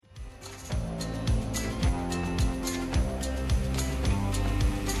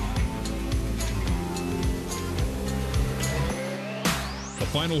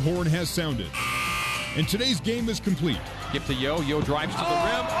final horn has sounded, and today's game is complete. Give to Yo. Yo drives to the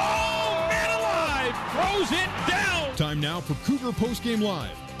rim. Oh, man alive! Throws it down! Time now for Cougar Postgame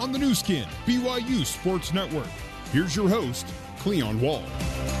Live on the new skin, BYU Sports Network. Here's your host, Cleon Wall.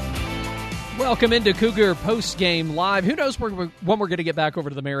 Welcome into Cougar Postgame Live. Who knows when we're going to get back over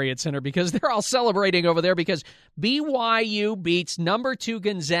to the Marriott Center, because they're all celebrating over there because BYU beats number 2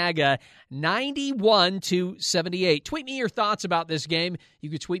 Gonzaga 91-78. Tweet me your thoughts about this game. You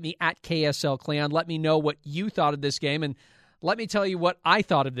can tweet me at KSL Cleon. Let me know what you thought of this game, and let me tell you what I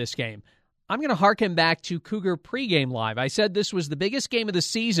thought of this game. I'm going to harken back to Cougar Pregame Live. I said this was the biggest game of the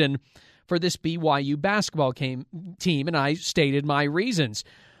season for this BYU basketball team, and I stated my reasons.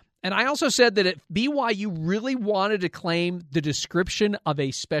 And I also said that if BYU really wanted to claim the description of a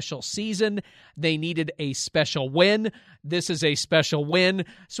special season, they needed a special win. This is a special win.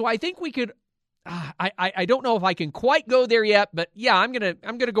 So I think we could I don't know if I can quite go there yet, but yeah, I'm going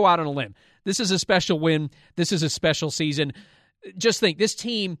to go out on a limb. This is a special win. This is a special season. Just think, this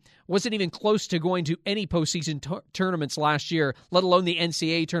team wasn't even close to going to any postseason tournaments last year, let alone the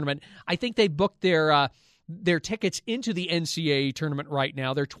NCAA tournament. I think they booked their tickets into the NCAA tournament right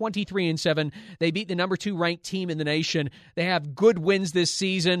now. They're 23-7. They beat the number 2 ranked team in the nation. They have good wins this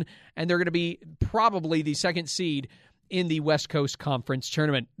season, and they're going to be probably the second seed in the West Coast Conference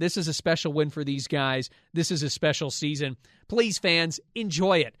tournament. This is a special win for these guys. This is a special season. Please, fans,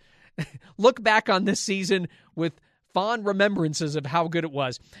 enjoy it. Look back on this season with fond remembrances of how good it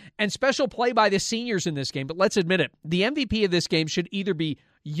was. And special play by the seniors in this game. But let's admit it, the MVP of this game should either be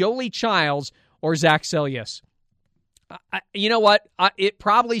Yoeli Childs or Zach Seljaas. You know what? It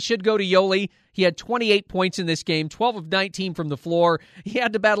probably should go to Yoeli. He had 28 points in this game, 12 of 19 from the floor. He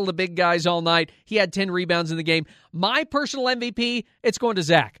had to battle the big guys all night. He had 10 rebounds in the game. My personal MVP, it's going to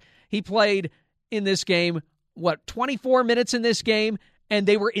Zach. He played in this game, 24 minutes in this game, and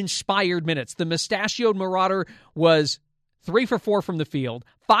they were inspired minutes. The mustachioed Marauder was 3 for 4 from the field,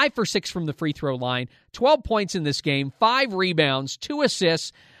 5 for 6 from the free throw line, 12 points in this game, 5 rebounds, 2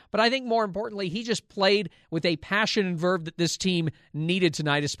 assists. But I think more importantly, he just played with a passion and verve that this team needed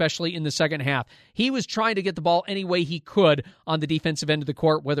tonight, especially in the second half. He was trying to get the ball any way he could on the defensive end of the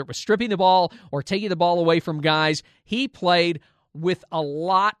court, whether it was stripping the ball or taking the ball away from guys. He played with a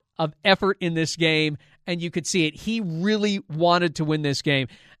lot of effort in this game, and you could see it. He really wanted to win this game.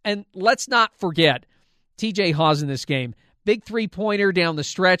 And let's not forget TJ Haws in this game. Big three-pointer down the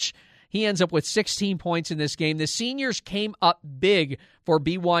stretch. He ends up with 16 points in this game. The seniors came up big for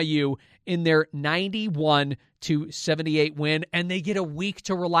BYU in their 91-78 win, and they get a week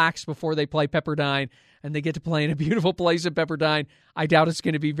to relax before they play Pepperdine, and they get to play in a beautiful place at Pepperdine. I doubt it's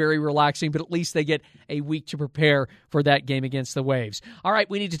going to be very relaxing, but at least they get a week to prepare for that game against the Waves. All right,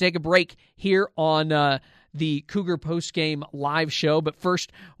 we need to take a break here on the Cougar Postgame Live show, but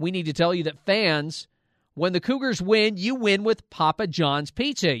first we need to tell you that fans, when the Cougars win, you win with Papa John's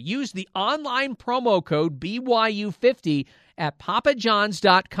Pizza. Use the online promo code BYU50 at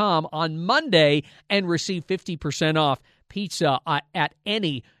papajohns.com on Monday and receive 50% off pizza at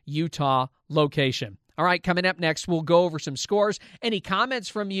any Utah location. All right, coming up next, we'll go over some scores. Any comments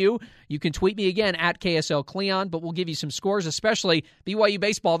from you, you can tweet me again at KSL Cleon, but we'll give you some scores, especially BYU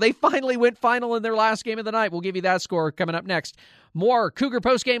baseball. They finally went final in their last game of the night. We'll give you that score coming up next. More Cougar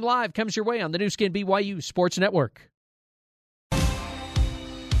Postgame Live comes your way on the new skin BYU Sports Network.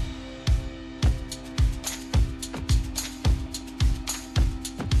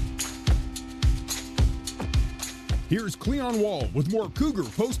 Here's Cleon Wall with more Cougar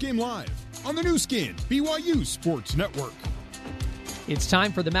Postgame Live on the new skin, BYU Sports Network. It's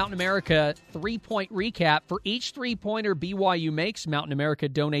time for the Mountain America three-point recap. For each three-pointer BYU makes, Mountain America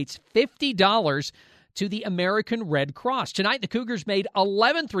donates $50 to the American Red Cross. Tonight, the Cougars made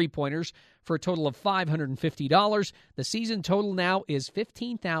 11 three-pointers for a total of $550. The season total now is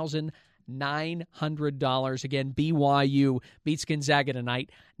 $15,900. Again, BYU beats Gonzaga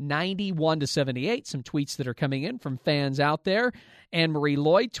tonight, 91-78. Some tweets that are coming in from fans out there. Anne-Marie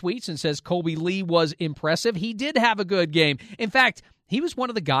Lloyd tweets and says Colby Lee was impressive. He did have a good game. In fact, he was one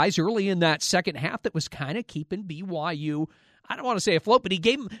of the guys early in that second half that was kind of keeping BYU, I don't want to say afloat, but he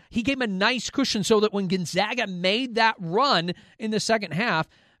gave him a nice cushion so that when Gonzaga made that run in the second half,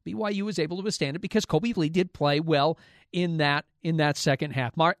 BYU was able to withstand it because Colby Lee did play well in that second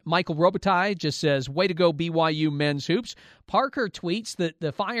half. Michael Robitaille just says, way to go BYU men's hoops. Parker tweets that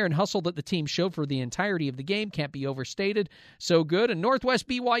the fire and hustle that the team showed for the entirety of the game can't be overstated. So good. And Northwest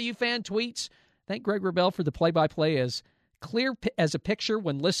BYU fan tweets, thank Greg Wrubell for the play-by-play as clear as a picture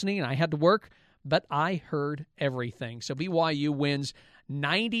when listening, and I had to work, but I heard everything. So BYU wins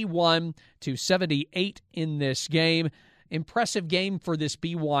 91-78 in this game. impressive game for this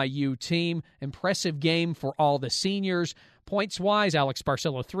BYU team. Impressive game for all the seniors. Points-wise, Alex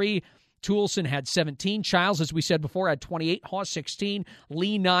Barcelo 3. Toulson had 17. Childs, as we said before, had 28. Haas 16.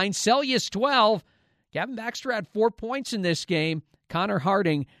 Lee 9. Sellius 12. Gavin Baxter had 4 points in this game. Connor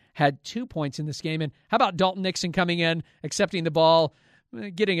Harding had 2 points in this game. And how about Dalton Nixon coming in, accepting the ball,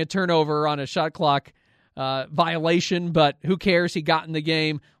 getting a turnover on a shot clock violation, but who cares? He got in the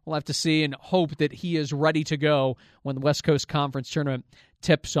game. We'll have to see and hope that he is ready to go when the West Coast Conference Tournament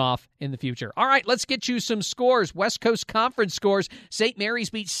tips off in the future. All right, let's get you some scores. West Coast Conference scores. St. Mary's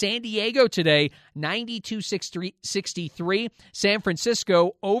beat San Diego today, 92-63. San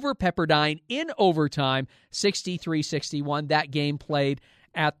Francisco over Pepperdine in overtime, 63-61. That game played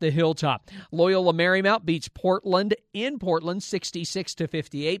at the Hilltop. Loyola Marymount beats Portland in Portland,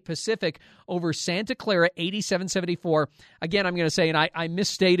 66-58. Pacific over Santa Clara, 87-74. Again, I'm going to say, and I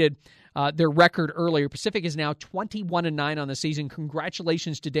misstated their record earlier. Pacific is now 21-9 on the season.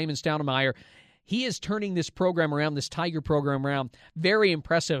 Congratulations to Damon Stoudemire. He is turning this program around, this Tiger program around. Very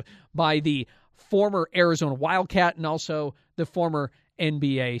impressive by the former Arizona Wildcat and also the former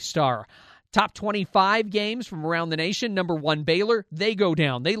NBA star. Top 25 games from around the nation. Number 1, Baylor, they go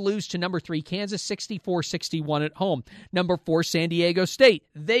down. They lose to number 3, Kansas, 64-61 at home. Number 4, San Diego State,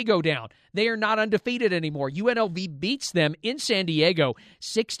 they go down. They are not undefeated anymore. UNLV beats them in San Diego,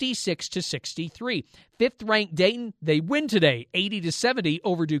 66-63. 5th-ranked Dayton, they win today, 80-70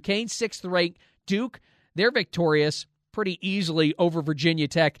 over Duquesne. 6th-ranked Duke, they're victorious pretty easily over Virginia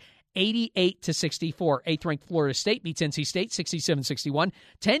Tech, 88-64. 8th-ranked Florida State beats NC State 67-61.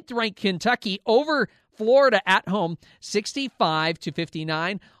 10th-ranked Kentucky over Florida at home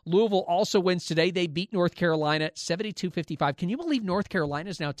 65-59. Louisville also wins today. They beat North Carolina 72-55. Can you believe North Carolina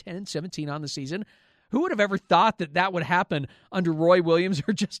is now 10-17 on the season? Who would have ever thought that that would happen under Roy Williams?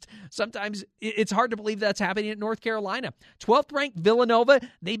 Or just sometimes it's hard to believe that's happening at North Carolina. 12th-ranked Villanova,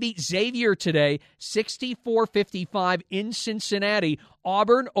 they beat Xavier today, 64-55 in Cincinnati.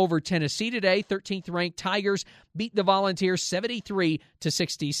 Auburn over Tennessee today. 13th-ranked Tigers beat the Volunteers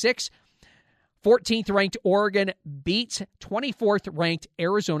 73-66. 14th-ranked Oregon beats 24th-ranked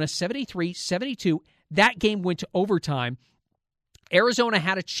Arizona 73-72. That game went to overtime. Arizona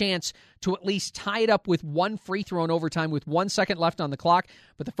had a chance to at least tie it up with one free throw in overtime with 1 second left on the clock,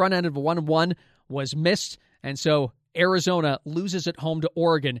 but the front end of a 1-1 was missed, and so Arizona loses at home to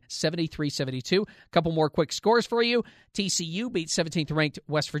Oregon 73-72. A couple more quick scores for you. TCU beats 17th-ranked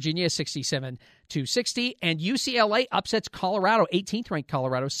West Virginia 67-60, and UCLA upsets Colorado, 18th-ranked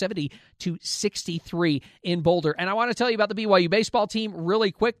Colorado, 70-63 in Boulder. And I want to tell you about the BYU baseball team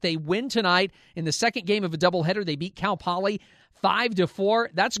really quick. They win tonight in the second game of a doubleheader. They beat Cal Poly 5-4.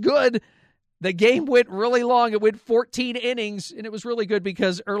 That's good. The game went really long. It went 14 innings, and it was really good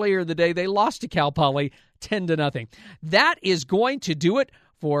because earlier in the day they lost to Cal Poly 10-0. That is going to do it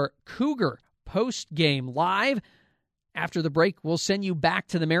for Cougar Post-Game Live. After the break, we'll send you back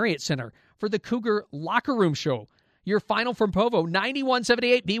to the Marriott Center for the Cougar Locker Room Show. Your final from Provo,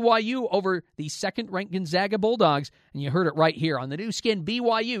 91-78 BYU over the second-ranked Gonzaga Bulldogs. And you heard it right here on the new skin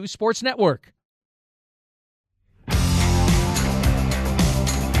BYU Sports Network.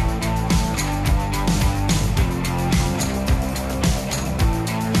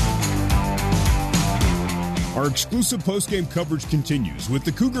 Our exclusive post-game coverage continues with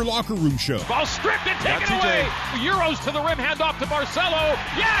the Cougar Locker Room Show. Ball stripped and taken away. Euros to the rim, hand off to Barcelo.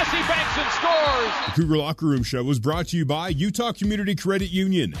 Yes, he banks and scores. The Cougar Locker Room Show was brought to you by Utah Community Credit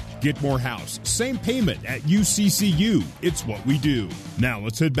Union. Get more house, same payment at UCCU. It's what we do. Now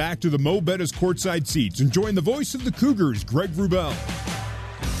let's head back to the Mo Betta's courtside seats and join the voice of the Cougars, Greg Wrubell.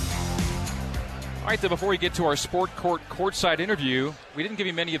 All right, then before we get to our Sport Court courtside interview, we didn't give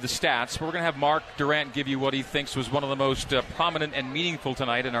you many of the stats, but we're going to have Mark Durant give you what he thinks was one of the most prominent and meaningful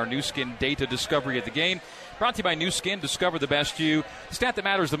tonight in our Nu Skin data discovery at the game. Brought to you by Nu Skin, discover the best you. The stat that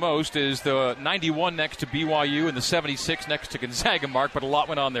matters the most is the 91 next to BYU and the 76 next to Gonzaga, Mark, but a lot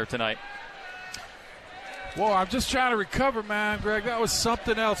went on there tonight. Well, I'm just trying to recover, man, Greg. That was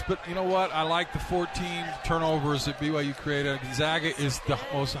something else, but you know what? I like the 14 turnovers that BYU created. Gonzaga is the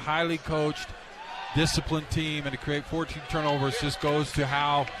most highly coached, disciplined team, and to create 14 turnovers just goes to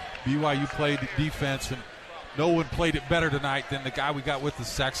how BYU played defense, and no one played it better tonight than the guy we got with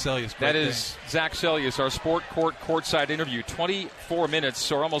us, Zach Sellius. That is Zach Sellius, our Sport Court courtside interview. 24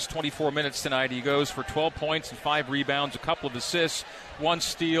 minutes, or almost 24 minutes tonight. He goes for 12 points and 5 rebounds, a couple of assists, 1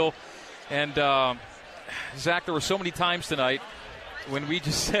 steal. And, Zach, there were so many times tonight when we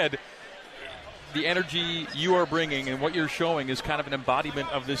just said the energy you are bringing and what you're showing is kind of an embodiment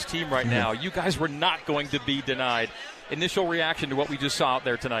of this team right now. You guys were not going to be denied. Initial reaction to what we just saw out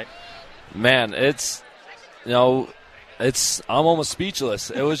there tonight? Man, it's, you know, I'm almost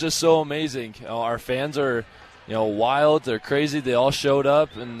speechless. It was just so amazing. Our fans are, wild. They're crazy. They all showed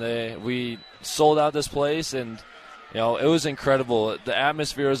up, and we sold out this place, and it was incredible. The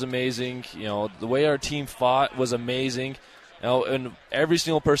atmosphere was amazing. The way our team fought was amazing. And every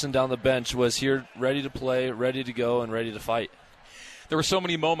single person down the bench was here ready to play, ready to go, and ready to fight. There were so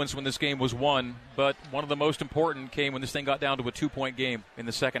many moments when this game was won, but one of the most important came when this thing got down to a 2-point game in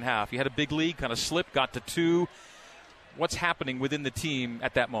the second half. You had a big lead, kind of slipped, got to 2. What's happening within the team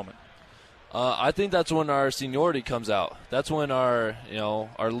at that moment? I think that's when our seniority comes out. That's when our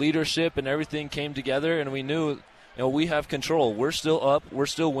leadership and everything came together, and we knew, we have control. We're still up. We're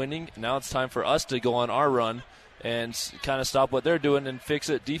still winning. Now it's time for us to go on our run and kind of stop what they're doing and fix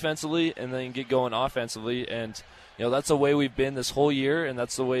it defensively and then get going offensively. And, that's the way we've been this whole year, and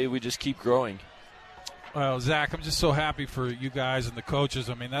that's the way we just keep growing. Well, Zach, I'm just so happy for you guys and the coaches.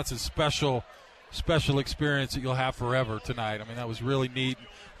 I mean, that's a special experience that you'll have forever tonight. I mean, that was really neat.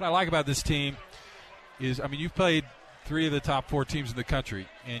 What I like about this team is, you've played 3 of the top 4 teams in the country,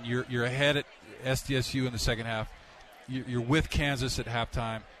 and you're ahead at SDSU in the second half. You're with Kansas at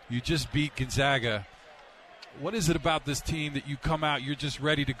halftime. You just beat Gonzaga. What is it about this team that you come out, you're just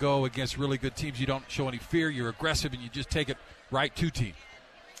ready to go against really good teams? You don't show any fear. You're aggressive, and you just take it right to team.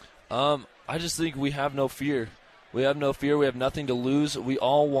 I just think we have no fear. We have no fear. We have nothing to lose. We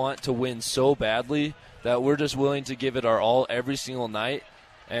all want to win so badly that we're just willing to give it our all every single night.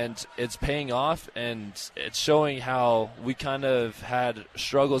 And it's paying off, and it's showing how we kind of had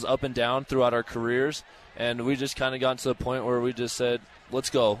struggles up and down throughout our careers. And we just kind of got to the point where we just said, let's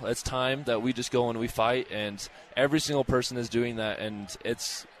go. It's time that we just go and we fight. And every single person is doing that, and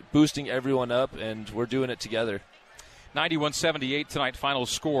it's boosting everyone up, and we're doing it together. 91-78 tonight, final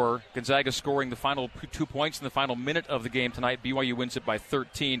score. Gonzaga scoring the final 2 points in the final minute of the game tonight. BYU wins it by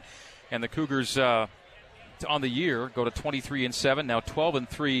 13. And the Cougars on the year go to 23-7, now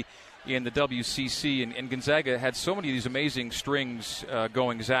 12-3 in the WCC. And Gonzaga had so many of these amazing strings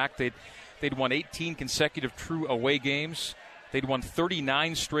going, Zach. They'd won 18 consecutive true away games. They'd won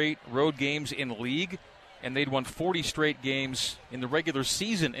 39 straight road games in league. And they'd won 40 straight games in the regular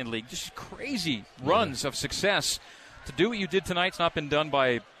season in league. Just crazy runs of success. To do what you did tonight's not been done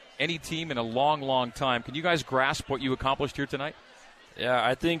by any team in a long, long time. Can you guys grasp what you accomplished here tonight? Yeah,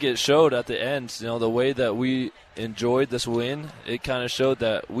 I think it showed at the end. The way that we enjoyed this win, it kind of showed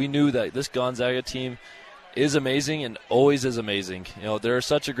that we knew that this Gonzaga team is amazing and always is amazing. They're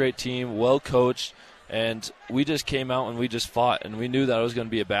such a great team, well coached, and we just came out and we just fought, and we knew that it was going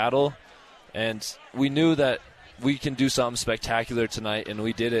to be a battle, and we knew that we can do something spectacular tonight, and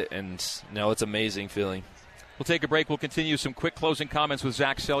we did it, and it's an amazing feeling. We'll take a break. We'll continue some quick closing comments with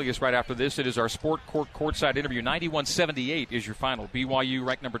Zach Seljaas right after this. It is our Sport Court courtside interview. 91-78 is your final. BYU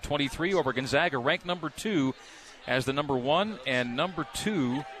ranked number 23 over Gonzaga, ranked number 2 as the number 1 and number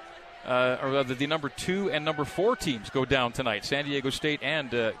 2, the number 2 and number 4 teams go down tonight. San Diego State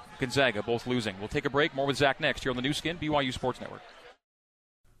and Gonzaga both losing. We'll take a break. More with Zach next here on the new skin, BYU Sports Network.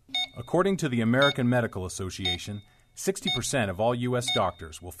 According to the American Medical Association, 60% of all U.S.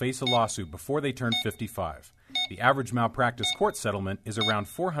 doctors will face a lawsuit before they turn 55. The average malpractice court settlement is around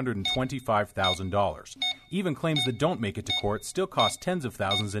 $425,000. Even claims that don't make it to court still cost tens of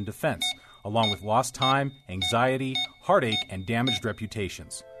thousands in defense, along with lost time, anxiety, heartache, and damaged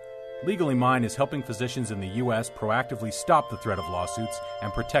reputations. Legally Mine is helping physicians in the U.S. proactively stop the threat of lawsuits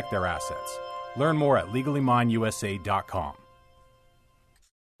and protect their assets. Learn more at LegallyMineUSA.com.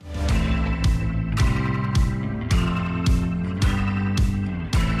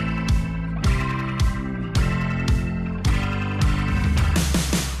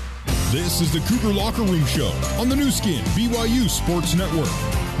 This is the Cougar Locker Room Show on the new skin, BYU Sports Network.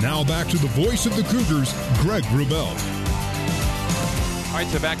 Now back to the voice of the Cougars, Greg Wrubell. All right,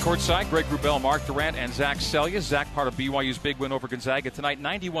 so back courtside, Greg Wrubell, Mark Durrant, and Zach Seljaas. Zach, part of BYU's big win over Gonzaga tonight.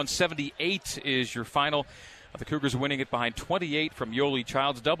 91-78 is your final. The Cougars winning it behind 28 from Yoli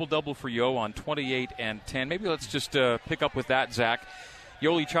Childs. Double-double for Yo on 28 and 10. Maybe let's just pick up with that, Zach.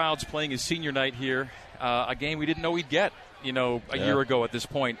 Yoli Childs playing his senior night here, a game we didn't know we'd get. A year ago at this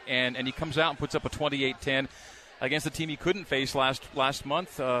point. And he comes out and puts up a 28-10 against a team he couldn't face last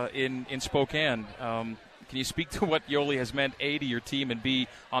month in Spokane. Can you speak to what Yoli has meant, A, to your team, and B,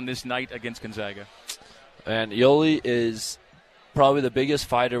 on this night against Gonzaga? And Yoli is probably the biggest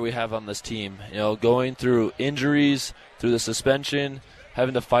fighter we have on this team. Going through injuries, through the suspension,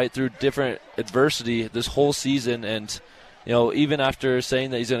 having to fight through different adversity this whole season, and even after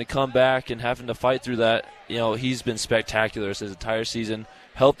saying that he's going to come back and having to fight through that, he's been spectacular his entire season,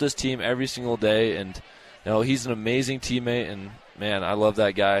 helped this team every single day, and, he's an amazing teammate, and, man, I love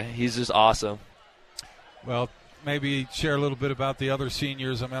that guy. He's just awesome. Well, maybe share a little bit about the other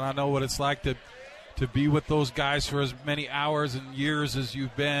seniors. I mean, I know what it's like to be with those guys for as many hours and years as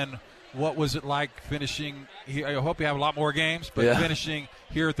you've been. What was it like finishing here? I hope you have a lot more games, but finishing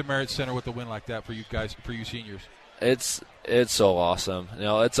here at the Marriott Center with a win like that for you guys, for you seniors. It's so awesome.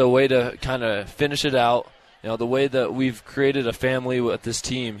 It's a way to kind of finish it out. The way that we've created a family with this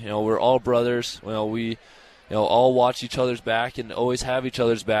team. We're all brothers. We all watch each other's back and always have each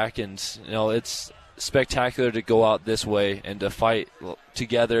other's back, and it's spectacular to go out this way and to fight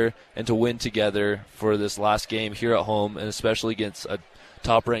together and to win together for this last game here at home, and especially against a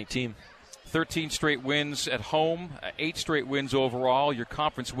top-ranked team. 13 straight wins at home, 8 straight wins overall. Your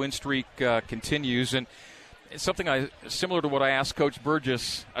conference win streak continues, and it's something similar to what I asked Coach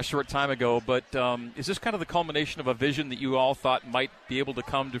Burgess a short time ago, but is this kind of the culmination of a vision that you all thought might be able to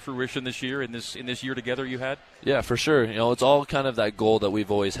come to fruition this year, in this year together you had? Yeah, for sure. It's all kind of that goal that we've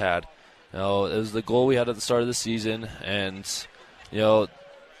always had. It was the goal we had at the start of the season, and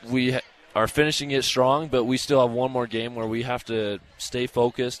we are finishing it strong, but we still have one more game where we have to stay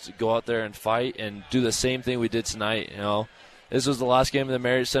focused, go out there and fight, and do the same thing we did tonight. This was the last game of the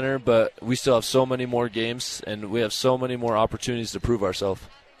Marriott Center, but we still have so many more games, and we have so many more opportunities to prove ourselves.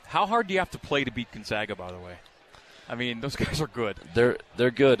 How hard do you have to play to beat Gonzaga, by the way? I mean, those guys are good.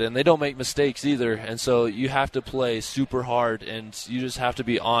 They're good, and they don't make mistakes either, and so you have to play super hard, and you just have to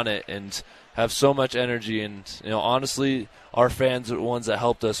be on it and have so much energy. And honestly, our fans are the ones that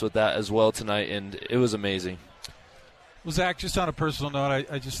helped us with that as well tonight, and it was amazing. Well, Zach, just on a personal note,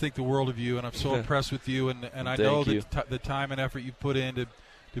 I just think the world of you, and I'm so impressed with you, and I know that the time and effort you put in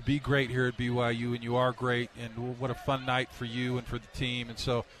to be great here at BYU, and you are great, and what a fun night for you and for the team. And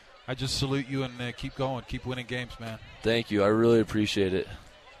so I just salute you, and keep going, keep winning games, man. Thank you. I really appreciate it.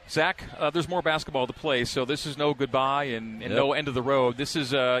 Zach, there's more basketball to play, so this is no goodbye and no end of the road. This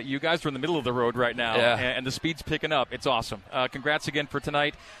is you guys are in the middle of the road right now, and the speed's picking up. It's awesome. Congrats again for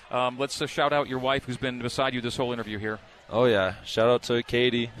tonight. Let's shout out your wife who's been beside you this whole interview here. Oh, yeah. Shout out to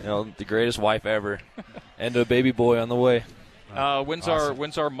Katie, the greatest wife ever, and a baby boy on the way. When's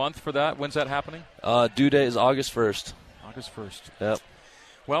our month for that? When's that happening? Due date is August 1st. August 1st. Yep.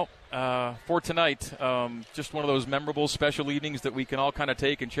 Well, for tonight, just one of those memorable special evenings that we can all kind of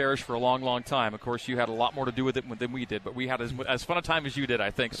take and cherish for a long, long time. Of course, you had a lot more to do with it than we did, but we had as fun a time as you did,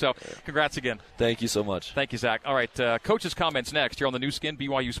 I think. So congrats again. Thank you so much. Thank you, Zach. All right, Coach's comments next here on the new skin,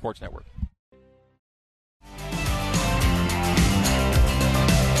 BYU Sports Network.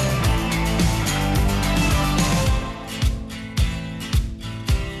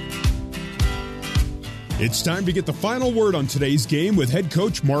 It's time to get the final word on today's game with head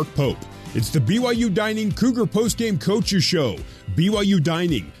coach Mark Pope. It's the BYU Dining Cougar Postgame Coaches Show. BYU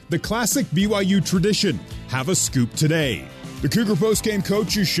Dining, the classic BYU tradition. Have a scoop today. The Cougar Postgame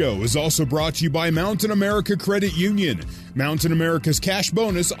Coaches Show is also brought to you by Mountain America Credit Union. Mountain America's cash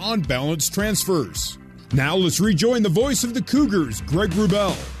bonus on balance transfers. Now let's rejoin the voice of the Cougars, Greg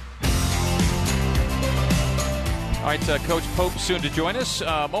Wrubell. All right, Coach Pope soon to join us.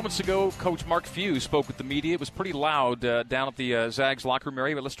 Moments ago, Coach Mark Few spoke with the media. It was pretty loud down at the Zags locker room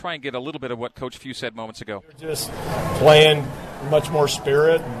area, but let's try and get a little bit of what Coach Few said moments ago. Just playing much more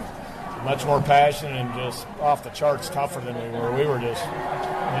spirit and much more passion and just off the charts tougher than we were. We were just,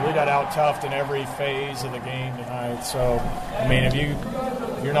 we got out-toughed in every phase of the game tonight. So,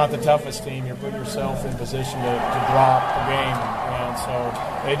 if you're not the toughest team, you're putting yourself in position to drop the game. And so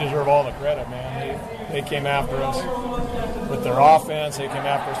they deserve all the credit, man. They came after us with their offense. They came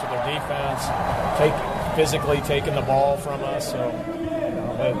after us with their defense, physically taking the ball from us. So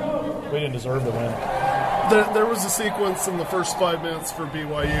we didn't deserve the win. There was a sequence in the first 5 minutes for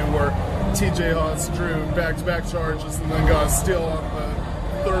BYU where TJ Haas drew back-to-back charges and then got a steal on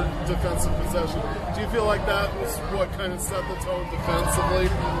the third defensive possession. Do you feel like that was what kind of set the tone defensively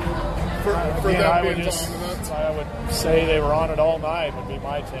for that being 5 minutes? I would say they were on it all night would be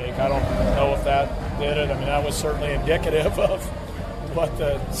my take. I don't know if that did it. That was certainly indicative of what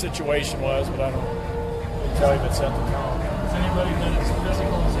the situation was, but I don't tell you if it set the tone. Has anybody been as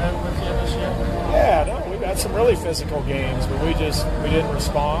physical as that with you this year? Yeah, no, we've had some really physical games, but we didn't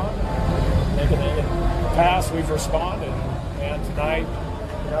respond. In the past, we've responded, and tonight,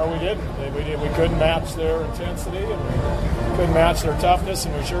 we didn't. We couldn't match their intensity, and we couldn't match their toughness,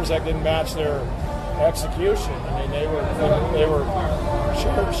 and we sure as heck didn't match their execution. They were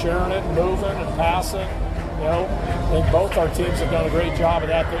sharing it, and moving, and passing. I think both our teams have done a great job of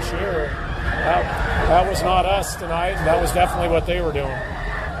that this year. That was not us tonight, and that was definitely what they were doing.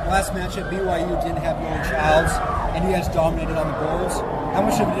 Last matchup, BYU didn't have Nolan Childs, and you guys dominated on the boards. How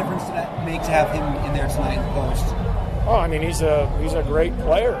much of a difference did that make to have him in there tonight in the post? Oh, he's a great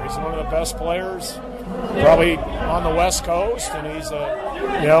player. He's one of the best players probably on the West Coast, and he's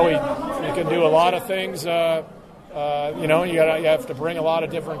he can do a lot of things. You have to bring a lot of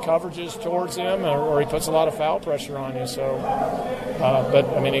different coverages towards him, or he puts a lot of foul pressure on you. So, but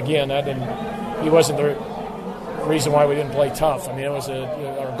I mean, again, he wasn't the reason why we didn't play tough. I mean, it was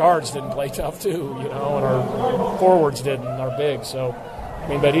our guards didn't play tough too, and our forwards didn't, our bigs. So, I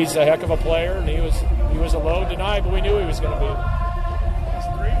mean, but he's a heck of a player, and he was a load tonight, but we knew he was going to be.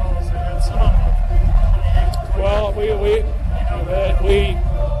 Well, we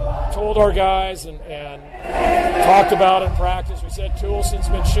told our guys and talked about it in practice. We said Toulson's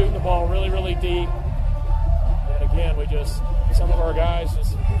been shooting the ball really, really deep. And again, some of our guys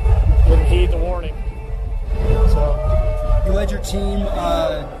just didn't heed the warning. So you led your team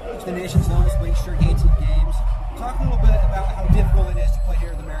to the nation's longest win streak, 18 games. Talk a little bit about how difficult it is to play here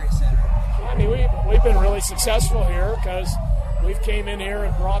at the Marriott Center. I mean, we've been really successful here because we've came in here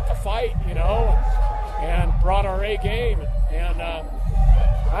and brought the fight, and brought our A game. And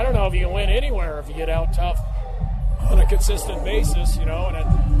I don't know if you can win anywhere if you get out tough on a consistent basis,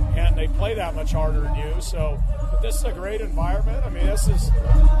 and they play that much harder than you. So, but this is a great environment. I mean, this is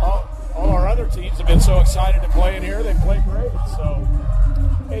all our other teams have been so excited to play in here. They play great. So,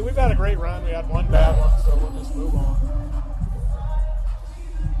 hey, we've had a great run. We had one bad one, so we'll just move on.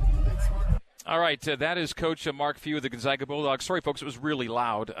 All right, that is Coach Mark Few of the Gonzaga Bulldogs. Sorry, folks, it was really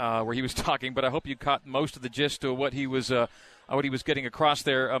loud where he was talking, but I hope you caught most of the gist of what he was getting across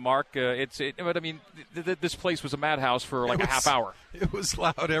there, Mark. But I mean, this place was a madhouse for like a half hour. It was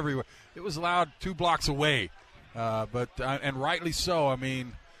loud everywhere. It was loud 2 blocks away, and rightly so. I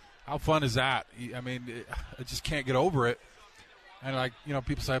mean, how fun is that? I mean, I just can't get over it. And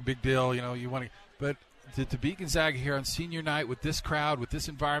people say, big deal. You want to, but. To beat Gonzaga here on senior night with this crowd, with this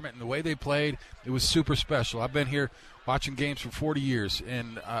environment, and the way they played, it was super special. I've been here watching games for 40 years,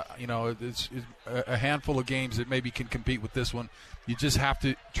 and, it's a handful of games that maybe can compete with this one. You just have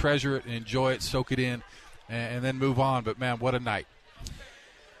to treasure it and enjoy it, soak it in, and then move on. But, man, what a night.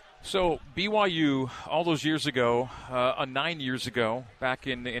 So BYU, all those years ago, 9 years ago, back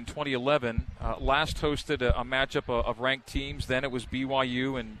in 2011, last hosted a matchup of ranked teams. Then it was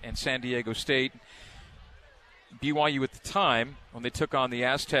BYU and San Diego State. BYU at the time, when they took on the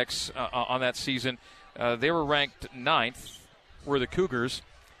Aztecs on that season, they were ranked 9th, were the Cougars,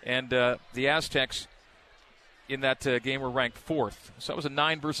 and the Aztecs in that game were ranked 4th. So it was a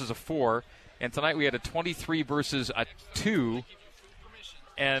 9 versus a 4, and tonight we had a 23 versus a 2,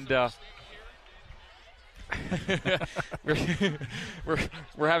 and we're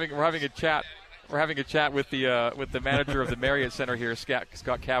having a chat. We're having a chat with the manager of the Marriott Center here,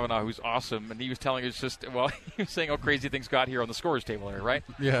 Scott Kavanaugh, who's awesome, and he was telling us he was saying how crazy things got here on the scores table here, right?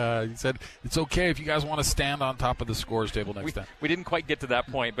 Yeah, he said it's okay if you guys want to stand on top of the scores table next time. We didn't quite get to that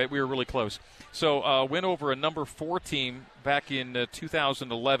point, but we were really close. So win over a number 4 team back in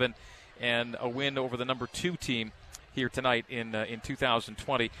 2011, and a win over the number 2 team here tonight in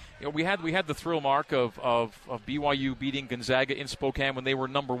 2020. We had the thrill, Mark, of BYU beating Gonzaga in Spokane when they were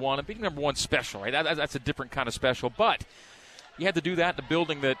number 1, and beating number 1 special, right? That's a different kind of special. But you had to do that in a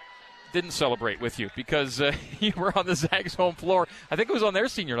building that didn't celebrate with you because you were on the Zags' home floor. I think it was on their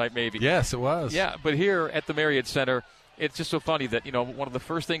senior night, maybe. Yes, it was. Yeah, but here at the Marriott Center, it's just so funny that one of the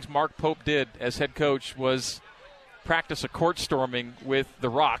first things Mark Pope did as head coach was practice a court storming with the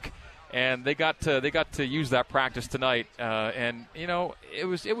Rock. And they got to use that practice tonight, and it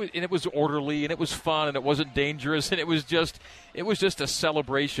was orderly and it was fun and it wasn't dangerous and it was just a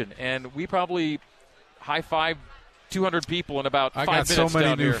celebration. And we probably high-fived 200 people in about 5 minutes. I got so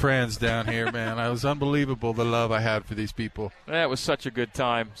many new here. friends down here, man. It was unbelievable the love I had for these people. That was such a good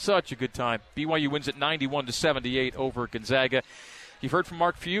time, such a good time. BYU wins at 91-78 over Gonzaga. You've heard from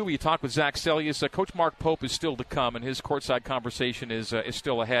Mark Few. We talked with Zach Sellius. Coach Mark Pope is still to come, and his courtside conversation is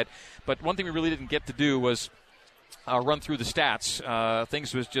still ahead. But one thing we really didn't get to do was run through the stats.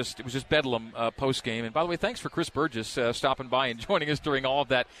 It was just bedlam post game. And by the way, thanks for Chris Burgess stopping by and joining us during all of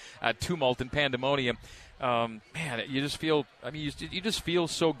that tumult and pandemonium. Man, you just feel. I mean, you just feel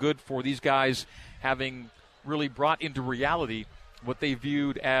so good for these guys having really brought into reality what they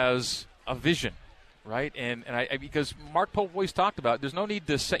viewed as a vision. Right, and I because Mark Pope always talked about there's no need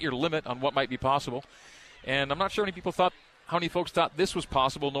to set your limit on what might be possible, and I'm not sure how many folks thought this was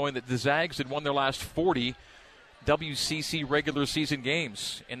possible, knowing that the Zags had won their last 40 WCC regular season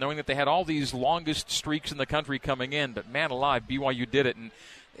games, and knowing that they had all these longest streaks in the country coming in. But man alive, BYU did it, and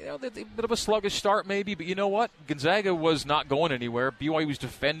a bit of a sluggish start maybe, but you know what? Gonzaga was not going anywhere. BYU was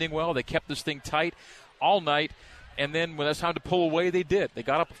defending well. They kept this thing tight all night, and then when it's time to pull away, they did. They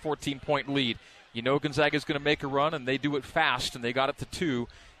got up a 14-point lead. Gonzaga's going to make a run, and they do it fast, and they got it to 2.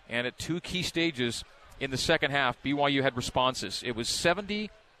 And at 2 key stages in the second half, BYU had responses. It was 70-68,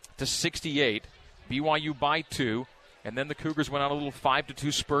 BYU by 2, and then the Cougars went on a little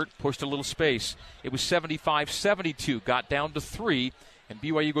 5-2 spurt, pushed a little space. It was 75-72, got down to 3, and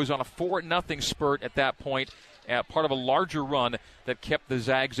BYU goes on a 4-0 spurt at that point, part of a larger run that kept the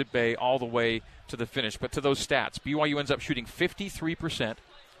Zags at bay all the way to the finish. But to those stats, BYU ends up shooting 53%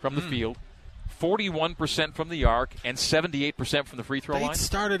 from the field, 41% from the arc, and 78% from the free throw line. They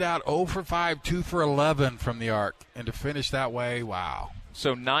started out 0 for 5, 2 for 11 from the arc, and to finish that way, wow.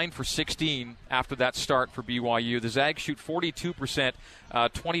 So 9 for 16 after that start for BYU. The Zags shoot 42%,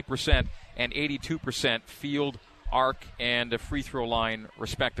 20%, and 82% field, arc, and a free throw line,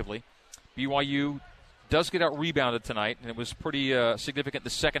 respectively. BYU does get out rebounded tonight, and it was pretty significant, the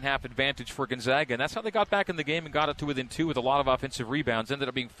second half advantage for Gonzaga, and that's how they got back in the game and got it to within 2 with a lot of offensive rebounds. Ended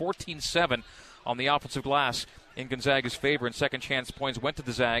up being 14-7 on the offensive glass in Gonzaga's favor, and second chance points went to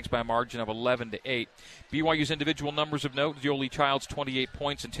the Zags by a margin of 11-8. BYU's individual numbers of note: Yoli Childs 28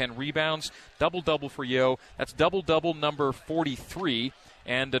 points and 10 rebounds, double-double for Yo. That's double-double number 43,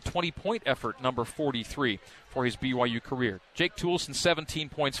 and a 20-point effort number 43 for his BYU career. Jake Toolson 17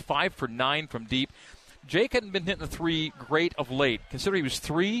 points, 5 for 9 from deep. Jake hadn't been hitting the three great of late. Consider he was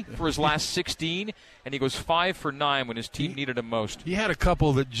 3 for his last 16, and he goes 5 for 9 when his team needed him most. He had a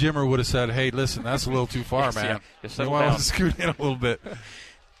couple that Jimmer would have said, hey, listen, that's a little too far, man. You want to scoot in a little bit.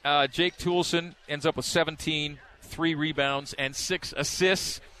 Jake Toolson ends up with 17, 3 rebounds, and 6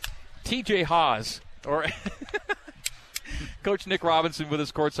 assists. TJ Haas, or Coach Nick Robinson with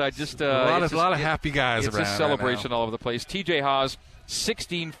his courtside. Just a lot of happy guys around. It's a celebration all over the place. TJ Haas,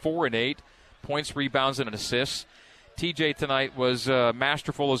 16, 4, and 8. Points, rebounds, and an assist. TJ tonight was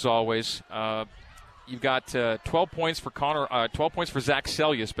masterful as always. You've got 12 points for 12 points for Zach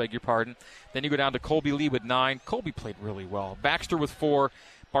Sellius, beg your pardon. Then you go down to Colby Lee with 9. Colby played really well. Baxter with 4,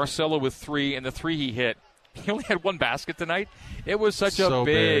 Barcelo with 3, and the 3 he hit. He only had 1 basket tonight. It was such a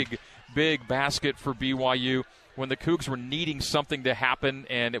big basket for BYU when the Cougs were needing something to happen,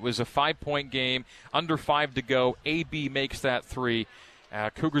 and it was a 5-point game, under 5 to go. AB makes that 3.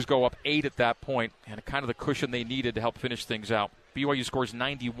 Cougars go up 8 at that point, and kind of the cushion they needed to help finish things out. BYU scores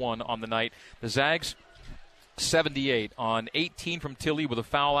 91 on the night. The Zags, 78 on 18 from Tilley with a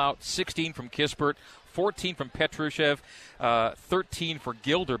foul out, 16 from Kispert, 14 from Petrushev, 13 for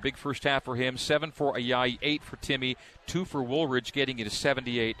Gilder, big first half for him, 7 for Ayayi, 8 for Timmy, 2 for Woolridge, getting you to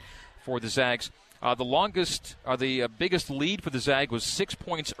 78 for the Zags. The biggest lead for the Zag was 6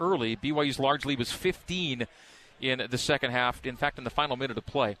 points early. BYU's large lead was 15 in the second half, in fact, in the final minute of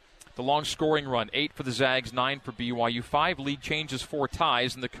play. The long scoring run, 8 for the Zags, 9 for BYU, 5 lead changes, 4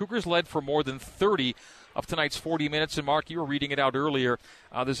 ties, and the Cougars led for more than 30 of tonight's 40 minutes. And, Mark, you were reading it out earlier.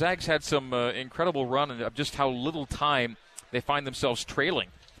 The Zags had some incredible run of just how little time they find themselves trailing,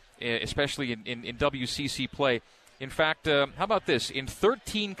 especially in WCC play. In fact, how about this? In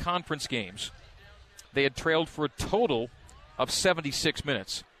 13 conference games, they had trailed for a total of 76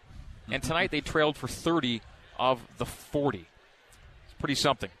 minutes. And tonight they trailed for 30 of the 40. It's pretty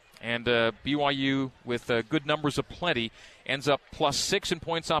something. And BYU, with good numbers aplenty, ends up +6 in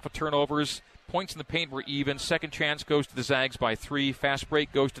points off of turnovers. Points in the paint were even. Second chance goes to the Zags by 3. Fast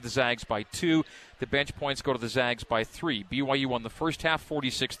break goes to the Zags by 2. The bench points go to the Zags by 3. BYU won the first half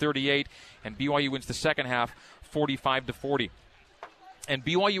 46-38, and BYU wins the second half 45-40. And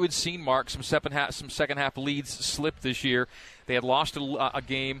BYU had seen, Mark, some second half leads slip this year. They had lost a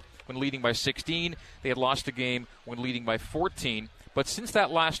game when leading by 16. They had lost a game when leading by 14. But since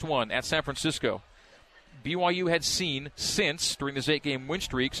that last one at San Francisco, BYU had seen since, during this 8-game win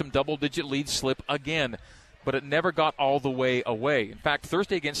streak, some double-digit leads slip again. But it never got all the way away. In fact,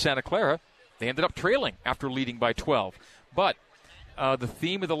 Thursday against Santa Clara, they ended up trailing after leading by 12. But the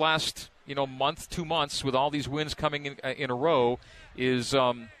theme of the last month, 2 months, with all these wins coming in a row, is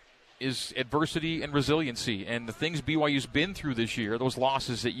adversity and resiliency. And the things BYU's been through this year, those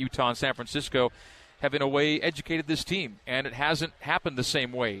losses at Utah and San Francisco, have in a way educated this team. And it hasn't happened the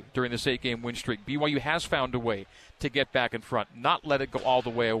same way during this 8-game win streak. BYU has found a way to get back in front, not let it go all the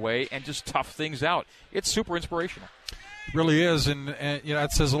way away, and just tough things out. It's super inspirational. It really is, and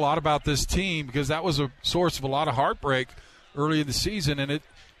it says a lot about this team, because that was a source of a lot of heartbreak early in the season, and it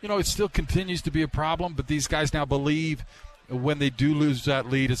still continues to be a problem, but these guys now believe when they do lose that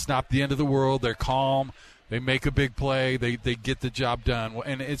lead, it's not the end of the world. They're calm. They make a big play. They get the job done.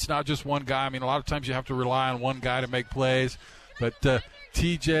 And it's not just one guy. I mean, a lot of times you have to rely on one guy to make plays. But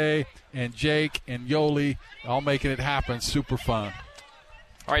TJ and Jake and Yoli all making it happen. Super fun.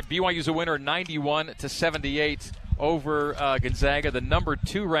 All right, BYU's a winner 91-78 over Gonzaga. The number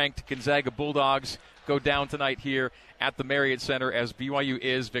 2 ranked Gonzaga Bulldogs go down tonight here at the Marriott Center as BYU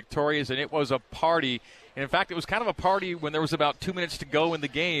is victorious, and it was a party. And in fact, it was kind of a party when there was about 2 minutes to go in the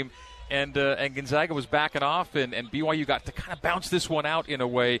game, and Gonzaga was backing off, and BYU got to kind of bounce this one out in a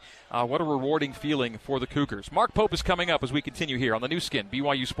way. What a rewarding feeling for the Cougars. Mark Pope is coming up as we continue here on the new Skin,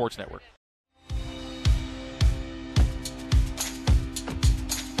 BYU Sports Network.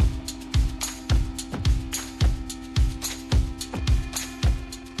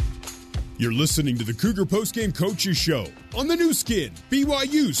 You're listening to the Cougar Postgame Coaches Show on the new Skin,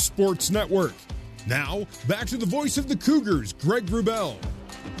 BYU Sports Network. Now, back to the voice of the Cougars, Greg Wrubell.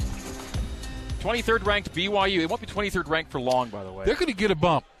 23rd ranked BYU. It won't be 23rd ranked for long, by the way. They're going to get a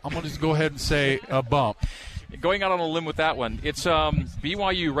bump. I'm going to just go ahead and say a bump. Going out on a limb with that one. It's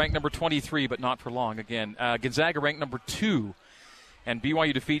BYU ranked number 23, but not for long again. Gonzaga ranked number 2. And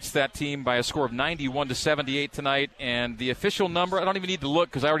BYU defeats that team by a score of 91-78 tonight. And the official number, I don't even need to look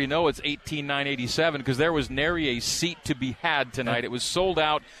because I already know it's 18,987 because there was nary a seat to be had tonight. It was sold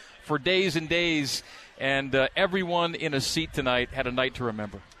out for days and days, and everyone in a seat tonight had a night to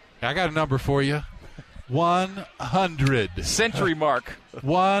remember. I got a number for you. 100. Century mark.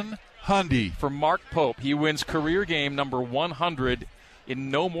 100. For Mark Pope. He wins career game number 100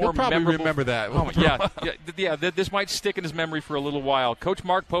 in no more He'll probably memorable. Remember that. Oh, yeah. This might stick in his memory for a little while. Coach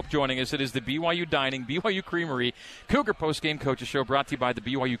Mark Pope joining us. It is the BYU Dining, BYU Creamery, Cougar Postgame Coaches Show brought to you by the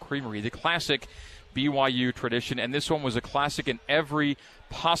BYU Creamery, the classic BYU tradition. And this one was a classic in every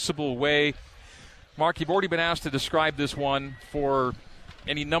possible way. Mark, you've already been asked to describe this one for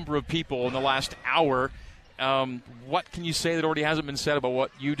any number of people in the last hour. What can you say that already hasn't been said about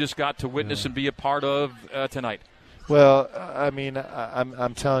what you just got to witness and be a part of tonight? Well, I mean,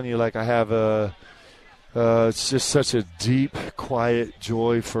 I'm telling you, like I have it's just such a deep, quiet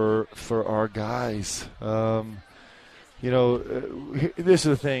joy for our guys. This is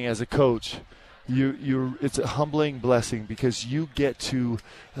the thing as a coach, it's a humbling blessing because you get to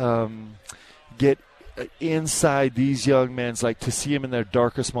get inside these young men's, like to see them in their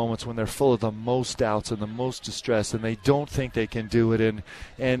darkest moments when they're full of the most doubts and the most distress and they don't think they can do it and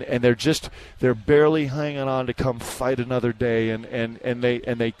they're barely hanging on to come fight another day and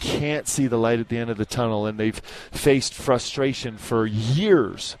they can't see the light at the end of the tunnel and they've faced frustration for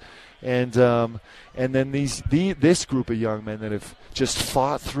years and then this group of young men that have just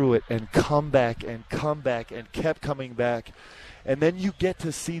fought through it and come back and kept coming back. And then you get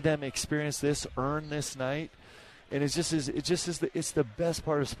to see them experience this, earn this night, and it's the best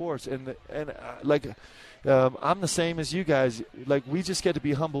part of sports. I'm the same as you guys. Like we just get to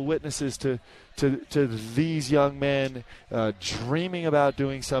be humble witnesses to these young men dreaming about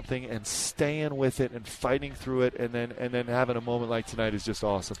doing something and staying with it and fighting through it, and then having a moment like tonight is just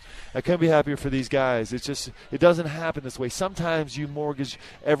awesome. I couldn't be happier for these guys. It doesn't happen this way. Sometimes you mortgage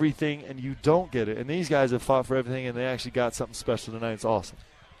everything and you don't get it, and these guys have fought for everything and they actually got something special tonight. It's awesome.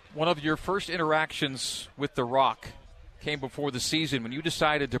 One of your first interactions with The Rock came before the season when you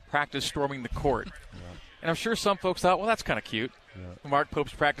decided to practice storming the court. Yeah. And I'm sure some folks thought, well, that's kind of cute. Yeah. Mark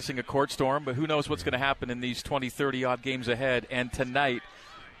Pope's practicing a court storm, but who knows what's going to happen in these 20, 30-odd games ahead. And tonight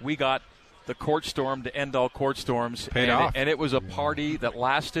we got the court storm to end all court storms. And it was a party that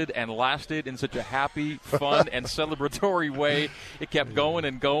lasted in such a happy, fun, and celebratory way. It kept going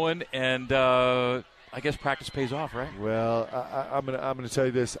and going, and I guess practice pays off, right? Well, I'm gonna tell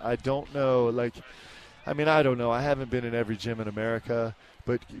you this. I don't know. I don't know. I haven't been in every gym in America,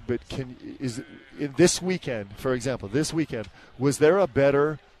 but this weekend, for example, was there a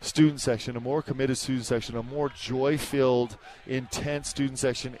better student section, a more committed student section, a more joy-filled, intense student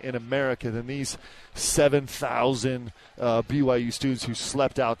section in America than these 7,000 BYU students who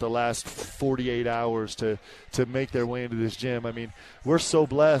slept out the last 48 hours to make their way into this gym? I mean, we're so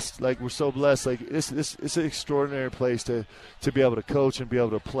blessed. Like this it's an extraordinary place to be able to coach and be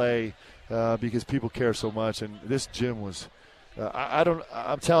able to play. Because people care so much, and this gym was.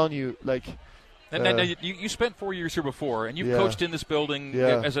 I'm telling you, like. And you spent 4 years here before, and you've coached in this building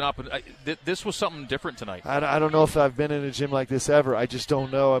as an opponent. This was something different tonight. I don't know if I've been in a gym like this ever. I just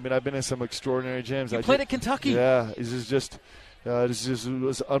don't know. I mean, I've been in some extraordinary gyms. You played at Kentucky. Yeah, this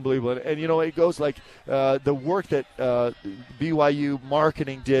was unbelievable. And it goes like the work that BYU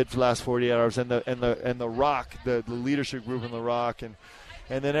marketing did for the last 48 hours, and the Rock, the leadership group in the Rock, and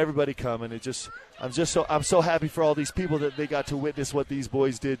then everybody come, and I'm so happy for all these people that they got to witness what these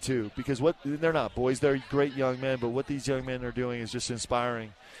boys did too. Because they're not boys, they're great young men, but what these young men are doing is just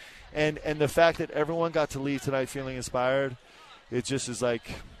inspiring. And the fact that everyone got to leave tonight feeling inspired, it just is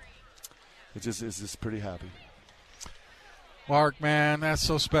pretty happy. Mark, man, that's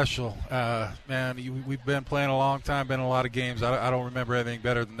so special. We've been playing a long time, been in a lot of games. I don't remember anything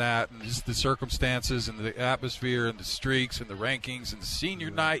better than that. And just the circumstances and the atmosphere and the streaks and the rankings and the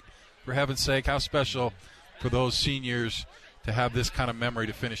senior night, for heaven's sake, how special for those seniors to have this kind of memory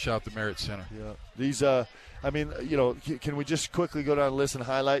to finish out the Merit Center. Yeah. These, can we just quickly go down and listen and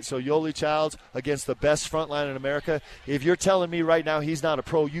highlight? So Yoeli Childs against the best front line in America. If you're telling me right now he's not a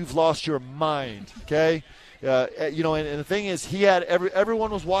pro, you've lost your mind, okay? And the thing is, he had everyone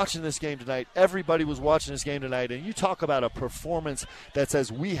was watching this game tonight. Everybody was watching this game tonight. And you talk about a performance that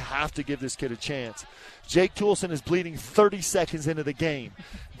says we have to give this kid a chance. Jake Toolson is bleeding 30 seconds into the game.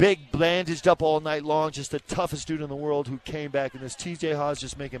 Big, bandaged up all night long, just the toughest dude in the world who came back in this. TJ Haws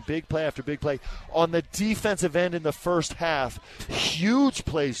just making big play after big play. On the defensive end in the first half, huge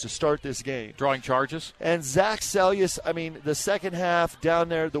plays to start this game. Drawing charges. And Zach Sellius, the second half down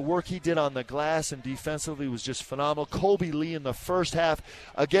there, the work he did on the glass and defensively was just phenomenal. Kobe Lee in the first half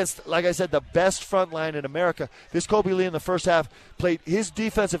against, like I said, the best front line in America. This Kobe Lee in the first half played, his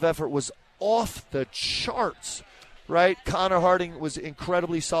defensive effort was off the charts, right? Connor Harding was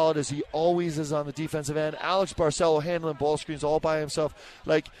incredibly solid, as he always is on the defensive end. Alex Barcelo handling ball screens all by himself,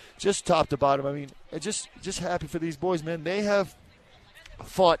 just top to bottom. Just happy for these boys, man. They have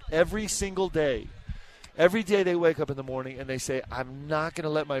fought every single day. Every day they wake up in the morning and they say, I'm not going to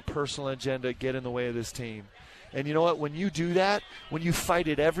let my personal agenda get in the way of this team. And you know what? When you do that, when you fight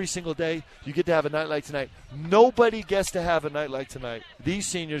it every single day, you get to have a night like tonight. Nobody gets to have a night like tonight. These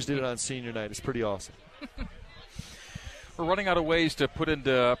seniors did it on senior night. It's pretty awesome. We're running out of ways to put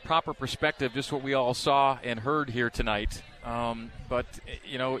into proper perspective just what we all saw and heard here tonight. But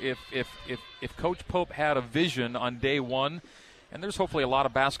if Coach Pope had a vision on day one, and there's hopefully a lot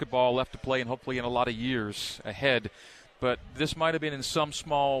of basketball left to play and hopefully in a lot of years ahead, but this might have been in some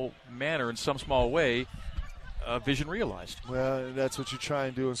small manner, in some small way, vision realized. Well, that's what you try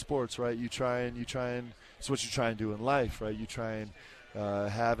and do in sports, right? You try and it's what you try and do in life, right? You try and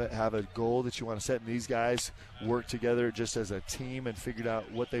have a goal that you want to set, and these guys work together just as a team and figured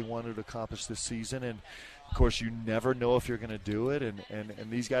out what they wanted to accomplish this season. And of course, you never know if you're going to do it, and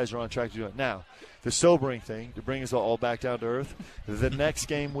these guys are on track to do it. Now, the sobering thing, to bring us all back down to earth, the next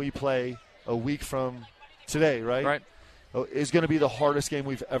game we play a week from today, right? Is going to be the hardest game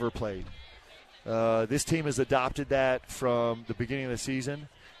we've ever played. This team has adopted that from the beginning of the season,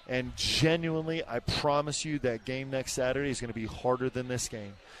 and genuinely, I promise you that game next Saturday is going to be harder than this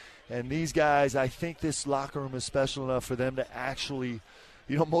game. And these guys, I think this locker room is special enough for them to actually,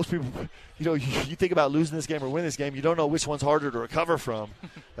 most people, you think about losing this game or winning this game, you don't know which one's harder to recover from.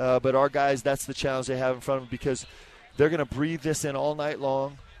 But our guys, that's the challenge they have in front of them, because they're going to breathe this in all night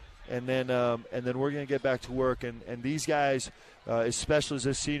long, and then we're going to get back to work. And these guys, as special as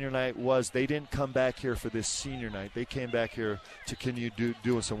this senior night was, they didn't come back here for this senior night. They came back here to continue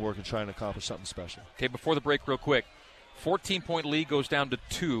doing some work and trying to accomplish something special. Okay, before the break, real quick, 14-point lead goes down to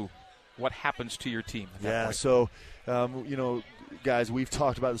 2. What happens to your team at that point? So, guys, we've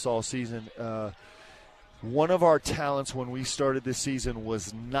talked about this all season. One of our talents when we started this season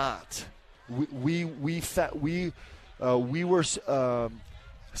was not. We were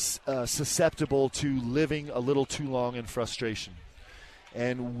susceptible to living a little too long in frustration.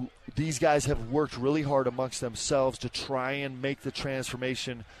 And these guys have worked really hard amongst themselves to try and make the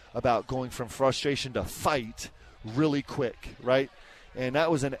transformation about going from frustration to fight really quick, right? And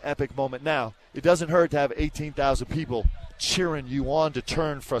that was an epic moment. Now, it doesn't hurt to have 18,000 people cheering you on to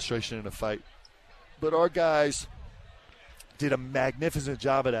turn frustration into fight. But our guys did a magnificent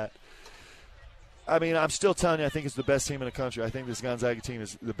job of that. I'm still telling you, I think it's the best team in the country. I think this Gonzaga team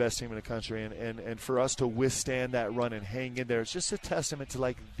is the best team in the country. And for us to withstand that run and hang in there, it's just a testament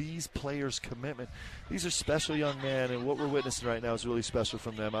to, these players' commitment. These are special young men, and what we're witnessing right now is really special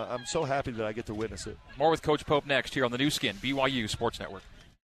from them. I'm so happy that I get to witness it. More with Coach Pope next here on the new skin, BYU Sports Network.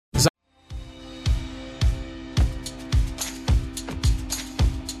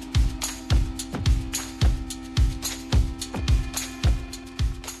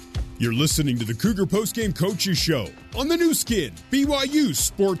 You're listening to the Cougar Postgame Coaches Show on the new skin, BYU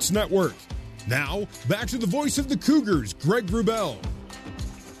Sports Network. Now, back to the voice of the Cougars, Greg Wrubell.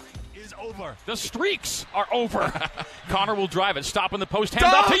 Is over. The streaks are over. Connor will drive it, stopping the post, hand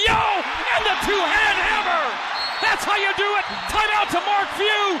up to Yo, and the two-hand hammer. That's how you do it. Timeout to Mark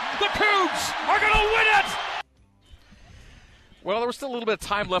Few. The Cougs are going to win it. Well, there was still a little bit of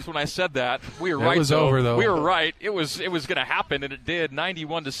time left when I said that. We were right. It was over, though. We were right. It was going to happen, and it did.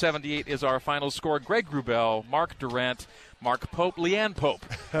 91-78 is our final score. Greg Wrubell, Mark Durant, Mark Pope, Leanne Pope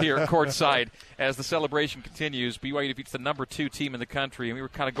here at courtside as the celebration continues. BYU defeats the number 2 team in the country, and we were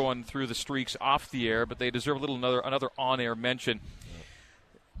kind of going through the streaks off the air, but they deserve another on-air mention.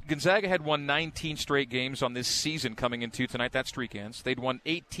 Gonzaga had won 19 straight games on this season coming into tonight. That streak ends. They'd won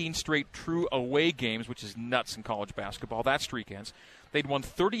 18 straight true away games, which is nuts in college basketball. That streak ends. They'd won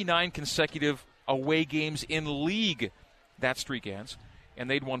 39 consecutive away games in league. That streak ends. And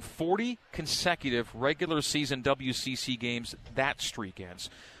they'd won 40 consecutive regular season WCC games. That streak ends.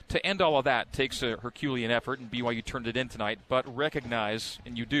 To end all of that takes a Herculean effort, and BYU turned it in tonight. But recognize,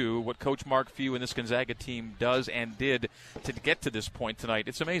 and you do, what Coach Mark Few and this Gonzaga team does and did to get to this point tonight.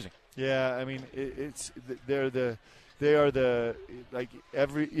 It's amazing. Yeah, I mean, if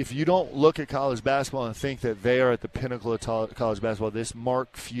you don't look at college basketball and think that they are at the pinnacle of college basketball, this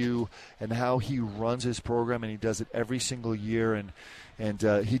Mark Few and how he runs his program, and he does it every single year, and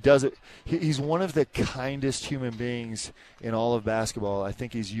he does it. He's one of the kindest human beings in all of basketball. I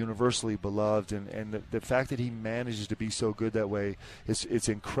think he's universally beloved, and the fact that he manages to be so good that way, it's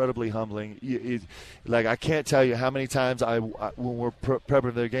incredibly humbling. I can't tell you how many times when we're prepping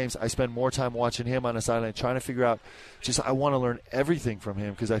for their games, I spend more time watching him on the sideline trying to figure out. I want to learn everything from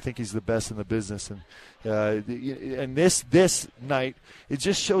him because I think he's the best in the business. And this night, it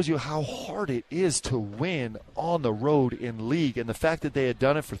just shows you how hard it is to win on the road in league, and the fact that they had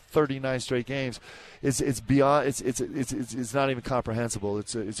done it for 39 straight games, it's beyond. It's not even comprehensible.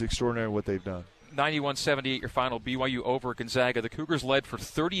 It's extraordinary what they've done. 91-78 your final. BYU over Gonzaga. The Cougars led for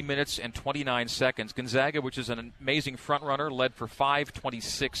 30 minutes and 29 seconds. Gonzaga, which is an amazing front runner, led for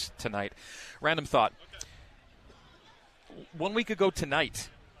 5:26 tonight. Random thought. 1 week ago tonight,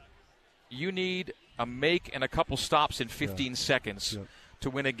 you need a make and a couple stops in 15 seconds to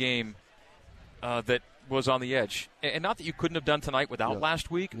win a game that was on the edge. And not that you couldn't have done tonight without last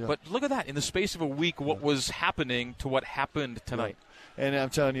week, but look at that. In the space of a week, what was happening to what happened tonight. And I'm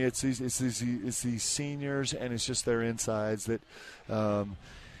telling you, it's these seniors, and it's just their insides that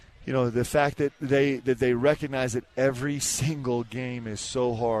the fact that they recognize that every single game is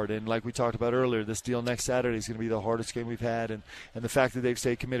so hard. And like we talked about earlier, this deal next Saturday is going to be the hardest game we've had. And the fact that they've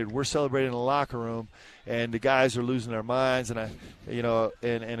stayed committed. We're celebrating in the locker room, and the guys are losing their minds. And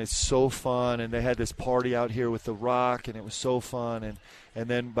it's so fun. And they had this party out here with The Rock, and it was so fun. And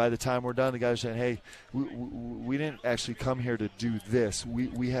then by the time we're done, the guys are saying, hey, we didn't actually come here to do this.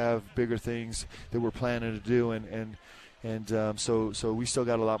 We have bigger things that we're planning to do. So we still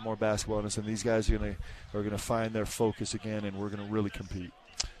got a lot more basketball in us, and these guys are gonna find their focus again, and we're gonna really compete.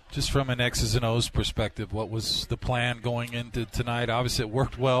 Just from an X's and O's perspective, what was the plan going into tonight? Obviously, it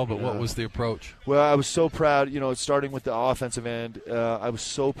worked well, but what was the approach? Well, I was so proud, starting with the offensive end. I was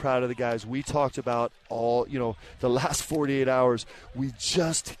so proud of the guys. We talked about the last 48 hours. We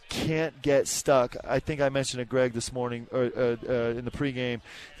just can't get stuck. I think I mentioned to Greg this morning in the pregame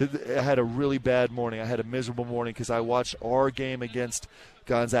that I had a really bad morning. I had a miserable morning because I watched our game against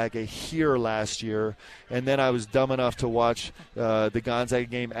Gonzaga here last year, and then I was dumb enough to watch the Gonzaga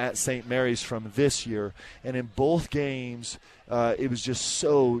game at St. Mary's from this year, and in both games it was just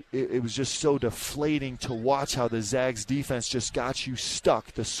so deflating to watch how the Zags defense just got you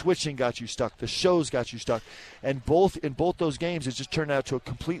stuck. The switching got you stuck. The shows got you stuck, and in both those games it just turned out to a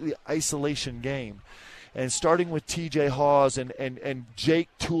completely isolation game. And starting with TJ Hawes and Jake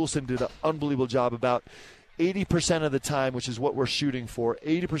Toolson did an unbelievable job. About 80% of the time, which is what we're shooting for,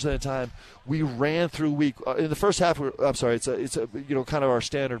 80% of the time, we ran through weak. In the first half, it's kind of our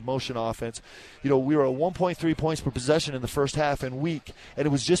standard motion offense. We were at 1.3 points per possession in the first half and weak, and it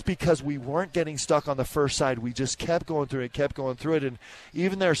was just because we weren't getting stuck on the first side. We just kept going through it, and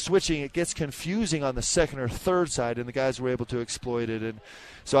even their switching, it gets confusing on the second or third side, and the guys were able to exploit it. And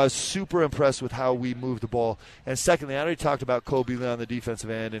so I was super impressed with how we moved the ball. And secondly, I already talked about Kobe Lee on the defensive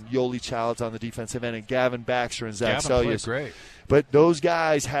end and Yoli Childs on the defensive end and Gavin Baxter and Zach Sellius. Great. But those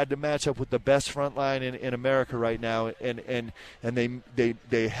guys had to match up with the best front line in America right now, and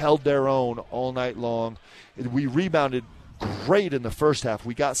they held their own all night long. We rebounded great in the first half.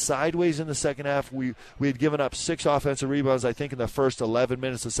 We got sideways in the second half. We had given up 6 offensive rebounds, I think, in the first 11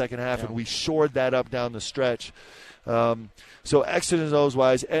 minutes of the second half, and we shored that up down the stretch. So X's and O's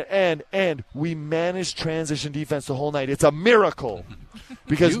wise, and we managed transition defense the whole night. It's a miracle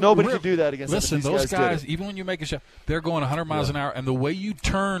because nobody could do that against us. Listen, those guys, even when you make a shot, they're going 100 miles an hour, and the way you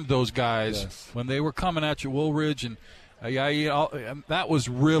turned those guys when they were coming at you, Woolridge and that was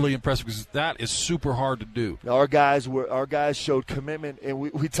really impressive because that is super hard to do. Our guys showed commitment, and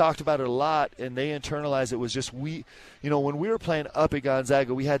we talked about it a lot, and they internalized it. Was just when we were playing up at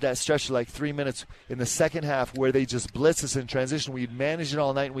Gonzaga, we had that stretch of like 3 minutes in the second half where they just blitzed us in transition. We'd managed it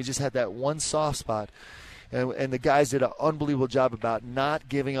all night, and we just had that one soft spot. And the guys did an unbelievable job about not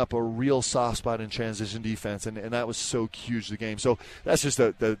giving up a real soft spot in transition defense, and that was so huge the game. So that's just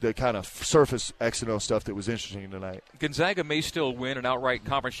the kind of surface X and O stuff that was interesting tonight. Gonzaga may still win an outright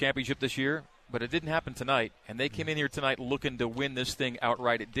conference championship this year, but it didn't happen tonight, and they came in here tonight looking to win this thing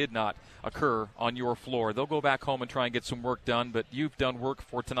outright. It did not occur on your floor. They'll go back home and try and get some work done, but you've done work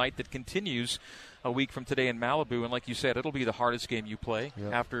for tonight that continues a week from today in Malibu, and like you said, it'll be the hardest game you play.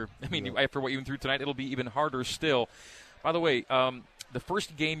 Yep. After what you went through tonight, it'll be even harder still. By the way, the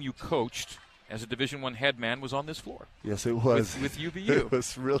first game you coached as a Division I head man was on this floor. Yes, it was. With UVU. It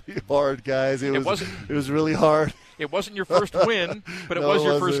was really hard, guys. It was really hard. It wasn't your first win, but it was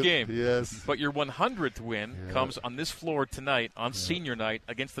your first game. Yes. But your 100th win comes on this floor tonight on senior night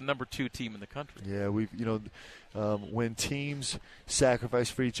against the number 2 team in the country. Yeah, when teams sacrifice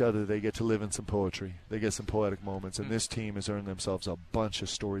for each other, they get to live in some poetry. They get some poetic moments, and this team has earned themselves a bunch of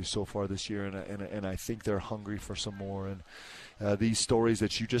stories so far this year, and I think they're hungry for some more. And these stories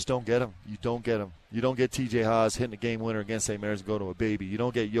that you just don't get them. You don't get them. You don't get T.J. Haas hitting a game winner against St. Mary's and go to a baby. You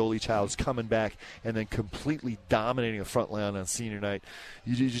don't get Yoli Childs coming back and then completely dominating a front line on senior night.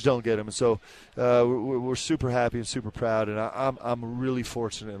 You just don't get them. And so we're super happy and super proud, and I'm really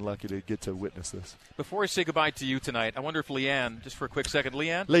fortunate and lucky to get to witness this. Before I say goodbye to you tonight, I wonder if Leanne, just for a quick second,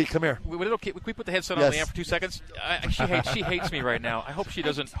 Leanne? Lee, come here. Would it okay? Can we put the headset on Leanne for 2 seconds? She hates me right now. I hope she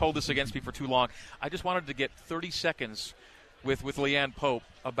doesn't hold this against me for too long. I just wanted to get 30 seconds with Leanne Pope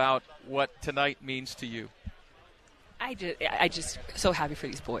about what tonight means to you. I just so happy for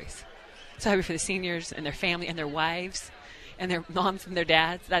these boys. So happy for the seniors and their family and their wives and their moms and their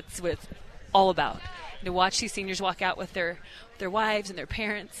dads. That's what it's all about. And to watch these seniors walk out with their wives and their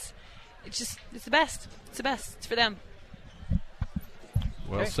parents, it's the best. It's the best. It's for them.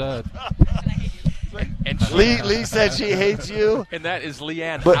 Well said. And Lee said she hates you. And that is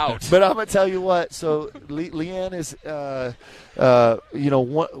Leanne out. But I'm going to tell you what. So Leanne is,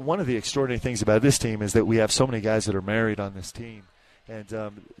 one of the extraordinary things about this team is that we have so many guys that are married on this team. And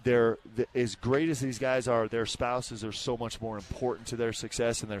they're as great as these guys are, their spouses are so much more important to their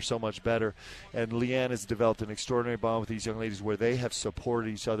success, and they're so much better. And Leanne has developed an extraordinary bond with these young ladies where they have supported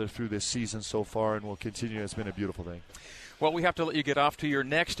each other through this season so far and will continue. It's been a beautiful thing. Well, we have to let you get off to your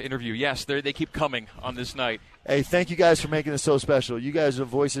next interview. Yes, they keep coming on this night. Hey, thank you guys for making this so special. You guys are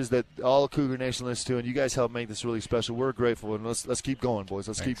voices that all Cougar Nation listens to, and you guys help make this really special. We're grateful, and let's keep going, boys.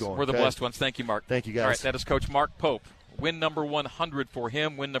 Let's keep going. We're the blessed ones. Thank you, Mark. Thank you, guys. All right, that is Coach Mark Pope. Win number 100 for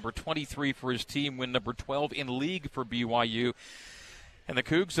him, win number 23 for his team, win number 12 in league for BYU. And the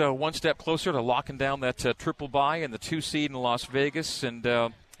Cougs one step closer to locking down that triple bye and the 2 seed in Las Vegas, and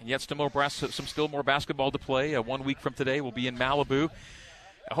yet still more basketball to play. 1 week from today, we'll be in Malibu.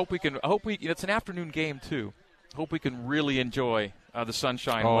 I hope we it's an afternoon game too. Hope we can really enjoy the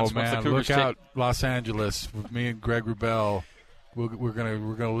sunshine. Once the Cougars look out, Los Angeles with me and Greg Wrubell. We're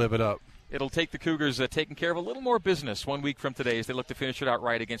gonna live it up. It'll take the Cougars taking care of a little more business 1 week from today as they look to finish it out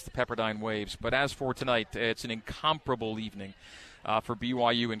right against the Pepperdine Waves. But as for tonight, it's an incomparable evening for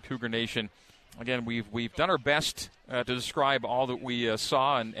BYU and Cougar Nation. Again, we've done our best to describe all that we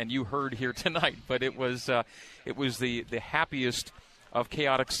saw and you heard here tonight, but it was the happiest of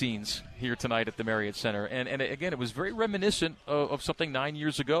chaotic scenes here tonight at the Marriott Center. And again, it was very reminiscent of something 9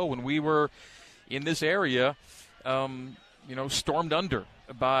 years ago when we were in this area, stormed under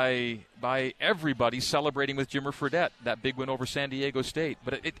by everybody celebrating with Jimmer Fredette, that big win over San Diego State.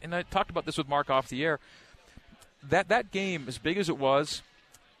 But and I talked about this with Mark off the air, that game, as big as it was,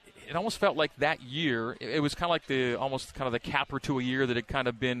 it almost felt like that year, it was kind of like the capper to a year that had kind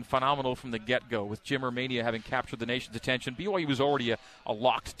of been phenomenal from the get-go, with Jimmer Mania having captured the nation's attention. BYU was already a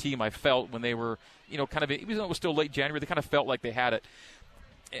locked team, I felt, when they were, even though it was still late January, they kind of felt like they had it.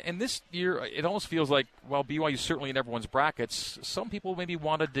 And this year, it almost feels like, while BYU is certainly in everyone's brackets, some people maybe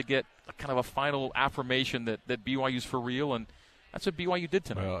wanted to get kind of a final affirmation that BYU's for real, and that's what BYU did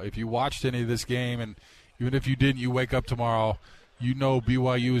tonight. Well, if you watched any of this game, and even if you didn't, you wake up tomorrow, you know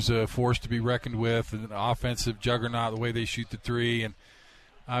BYU is a force to be reckoned with, an offensive juggernaut, the way they shoot the three. And,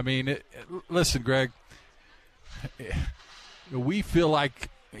 I mean, listen, Greg, we feel like,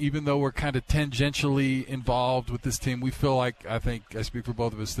 even though we're kind of tangentially involved with this team, we feel like, I think I speak for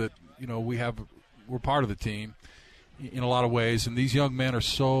both of us, that we're part of the team in a lot of ways. And these young men are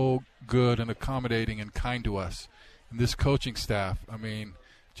so good and accommodating and kind to us. And this coaching staff, I mean,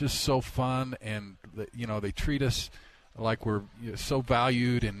 just so fun, and they treat us like we're so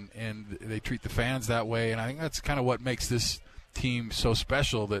valued, and they treat the fans that way. And I think that's kind of what makes this team so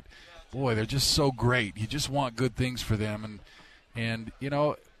special, that, boy, they're just so great. You just want good things for them. And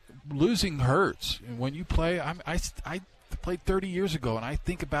losing hurts. And when you play, I played 30 years ago, and I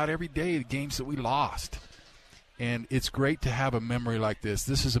think about every day the games that we lost. And it's great to have a memory like this.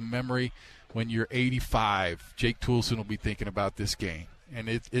 This is a memory when you're 85. Jake Toolson will be thinking about this game. And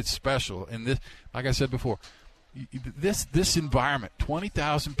it's special. And this, like I said before, this environment,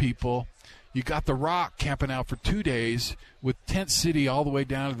 20,000 people, you got The Rock camping out for 2 days with Tent City all the way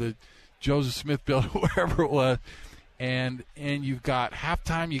down to the Joseph Smith building, wherever it was. And you've got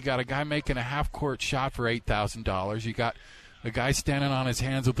halftime, you got a guy making a half-court shot for $8,000. You got a guy standing on his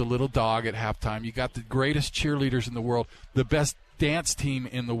hands with a little dog at halftime. You got the greatest cheerleaders in the world, the best dance team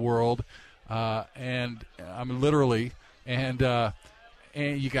in the world, and I mean literally, and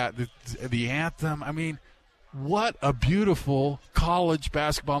you got the anthem. I mean, what a beautiful college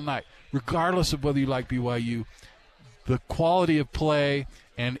basketball night. Regardless of whether you like BYU, the quality of play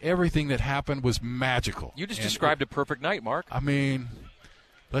and everything that happened was magical. You just described a perfect night, Mark. I mean,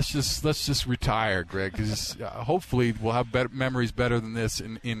 let's just retire, Greg, because hopefully we'll have better memories better than this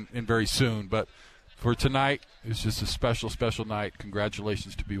in very soon. But for tonight, it's just a special night.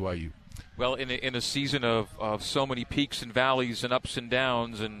 Congratulations to BYU. Well, in a season of so many peaks and valleys and ups and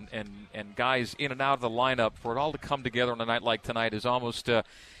downs and guys in and out of the lineup, for it all to come together on a night like tonight is almost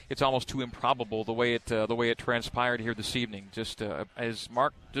it's almost too improbable the way it transpired here this evening. Just as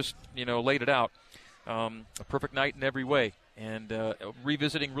Mark just laid it out, a perfect night in every way. And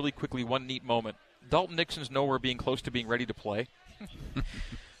revisiting really quickly one neat moment. Dalton Nixon's nowhere being close to being ready to play,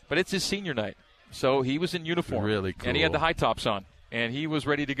 but it's his senior night, so he was in uniform, really cool. And he had the high tops on, and he was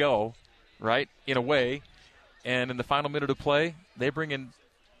ready to go, right, in a way. And in the final minute of play, they bring in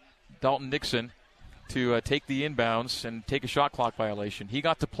Dalton Nixon to take the inbounds and take a shot clock violation. He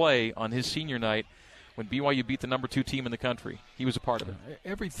got to play on his senior night when BYU beat the number 2 team in the country. He was a part of it.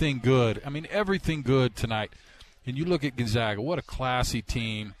 Everything good. I mean, everything good tonight. And you look at Gonzaga, what a classy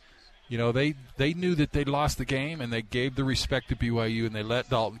team. They knew that they lost the game, and they gave the respect to BYU, and they let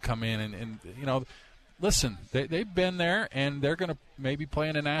Dalton come in. And listen, they've been there, and they're going to maybe play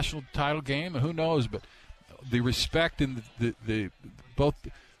in a national title game, and who knows. But the respect and the both,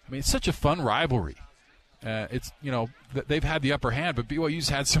 I mean, it's such a fun rivalry. They've had the upper hand, but BYU's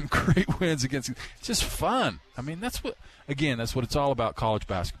had some great wins against. It's just fun. I mean, that's what it's all about, college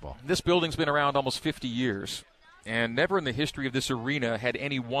basketball. This building's been around almost 50 years, and never in the history of this arena had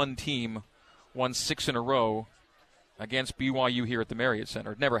any one team won 6 in a row against BYU here at the Marriott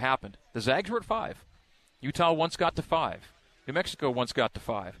Center. It never happened. The Zags were at 5. Utah once got to 5. New Mexico once got to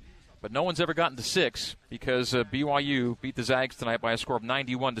 5. But no one's ever gotten to 6 because BYU beat the Zags tonight by a score of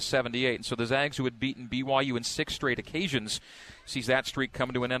 91-78. And so the Zags, who had beaten BYU in 6 straight occasions, sees that streak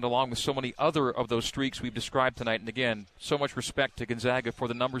come to an end along with so many other of those streaks we've described tonight. And again, so much respect to Gonzaga for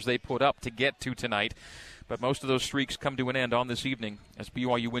the numbers they put up to get to tonight. But most of those streaks come to an end on this evening as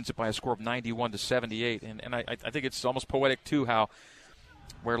BYU wins it by a score of 91-78. And I think it's almost poetic, too, how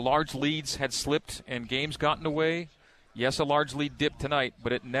where large leads had slipped and games gotten away, yes, a large lead dipped tonight,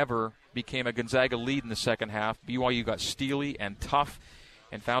 but it never became a Gonzaga lead in the second half. BYU got steely and tough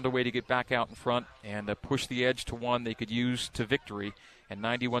and found a way to get back out in front and push the edge to one they could use to victory. And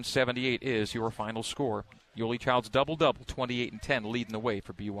 91-78 is your final score. Yoli Child's double-double, 28 and 10, leading the way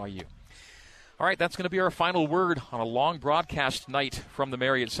for BYU. All right, that's going to be our final word on a long broadcast night from the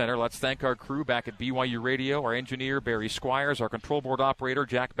Marriott Center. Let's thank our crew back at BYU Radio, our engineer, Barry Squires, our control board operator,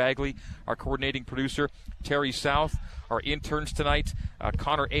 Jack Bagley, our coordinating producer, Terry South, our interns tonight,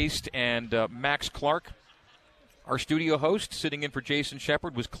 Connor Aist and Max Clark. Our studio host, sitting in for Jason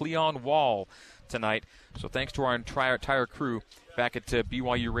Shepard, was Cleon Wall tonight. So thanks to our entire crew back at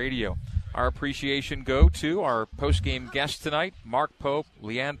BYU Radio. Our appreciation go to our post-game guests tonight, Mark Pope,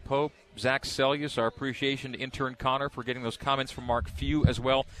 Leanne Pope, Zach Sellius. Our appreciation to intern Connor for getting those comments from Mark Few as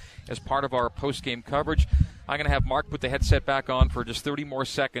well as part of our post-game coverage. I'm going to have Mark put the headset back on for just 30 more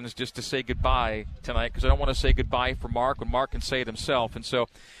seconds just to say goodbye tonight, because I don't want to say goodbye for Mark when Mark can say it himself. And so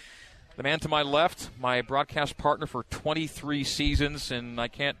the man to my left, my broadcast partner for 23 seasons, and I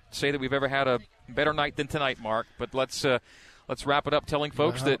can't say that we've ever had a better night than tonight, Mark, but let's wrap it up telling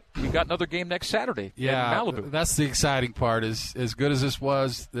folks that we've got another game next Saturday in Malibu. That's the exciting part. As good as this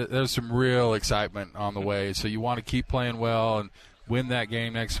was, there's some real excitement on the way. So you want to keep playing well and win that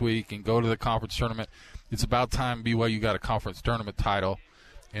game next week and go to the conference tournament. It's about time BYU got a conference tournament title,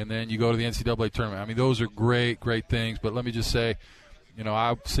 and then you go to the NCAA tournament. I mean, those are great, great things. But let me just say,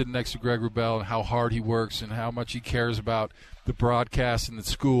 I'm sitting next to Greg Wrubell and how hard he works and how much he cares about the broadcast and the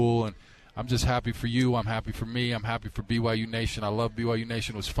school, and I'm just happy for you. I'm happy for me. I'm happy for BYU Nation. I love BYU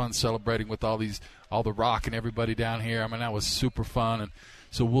Nation. It was fun celebrating with all the Rock and everybody down here. I mean, that was super fun. And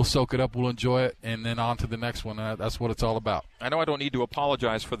so we'll soak it up. We'll enjoy it. And then on to the next one. That's what it's all about. I know I don't need to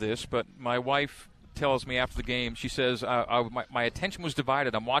apologize for this, but my wife tells me after the game, she says, my attention was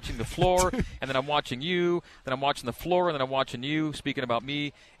divided. I'm watching the floor, and then I'm watching you, then I'm watching the floor, and then I'm watching you, speaking about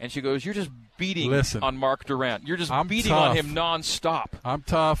me. And she goes, you're just beating on Mark Durrant. You're just beating on him nonstop. I'm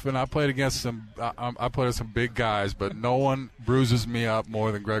tough, and I played against some big guys, but no one bruises me up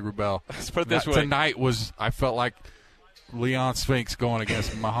more than Greg Wrubell. Let's put it this way. Tonight I felt like Leon Spinks going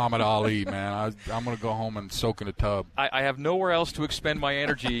against Muhammad Ali, man. I'm going to go home and soak in a tub. I have nowhere else to expend my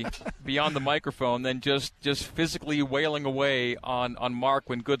energy beyond the microphone than just physically wailing away on Mark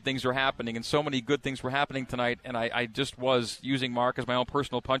when good things are happening. And so many good things were happening tonight, and I just was using Mark as my own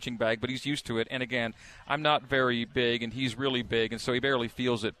personal punching bag, but he's used to it. And, again, I'm not very big, and he's really big, and so he barely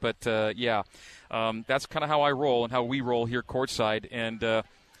feels it. But, that's kind of how I roll and how we roll here courtside. And,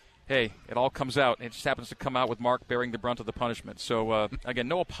 hey, it all comes out. It just happens to come out with Mark bearing the brunt of the punishment. So again,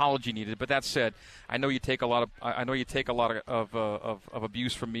 no apology needed. But that said, I know you take a lot of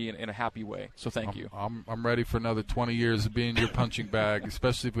abuse from me in a happy way. So thank you. I'm ready for another 20 years of being your punching bag,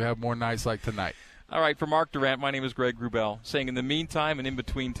 especially if we have more nights like tonight. All right, for Mark Durrant, my name is Greg Wrubell, saying in the meantime and in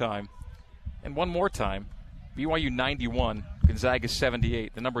between time, and one more time, BYU 91, Gonzaga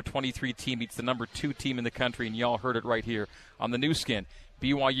 78. The number 23 team beats the number 2 team in the country, and y'all heard it right here on the new skin.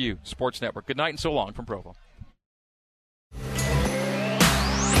 BYU Sports Network. Good night and so long from Provo.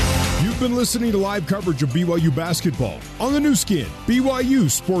 You've been listening to live coverage of BYU basketball on the new skin, BYU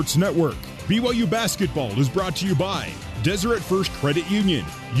Sports Network. BYU basketball is brought to you by Deseret First Credit Union.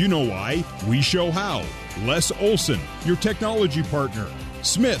 You know why. We show how. Les Olson, your technology partner.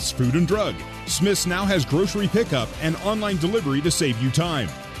 Smith's Food and Drug. Smith's now has grocery pickup and online delivery to save you time.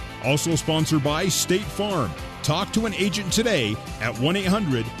 Also sponsored by State Farm. Talk to an agent today at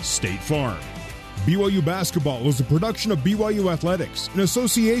 1-800-STATE-FARM. BYU Basketball is a production of BYU Athletics in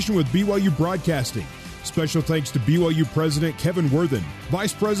association with BYU Broadcasting. Special thanks to BYU President Kevin Worthen,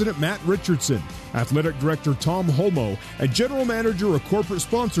 Vice President Matt Richardson, Athletic Director Tom Holmo, and General Manager of Corporate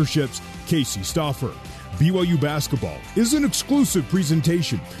Sponsorships Casey Stauffer. BYU Basketball is an exclusive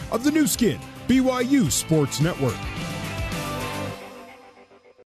presentation of the new skin, BYU Sports Network.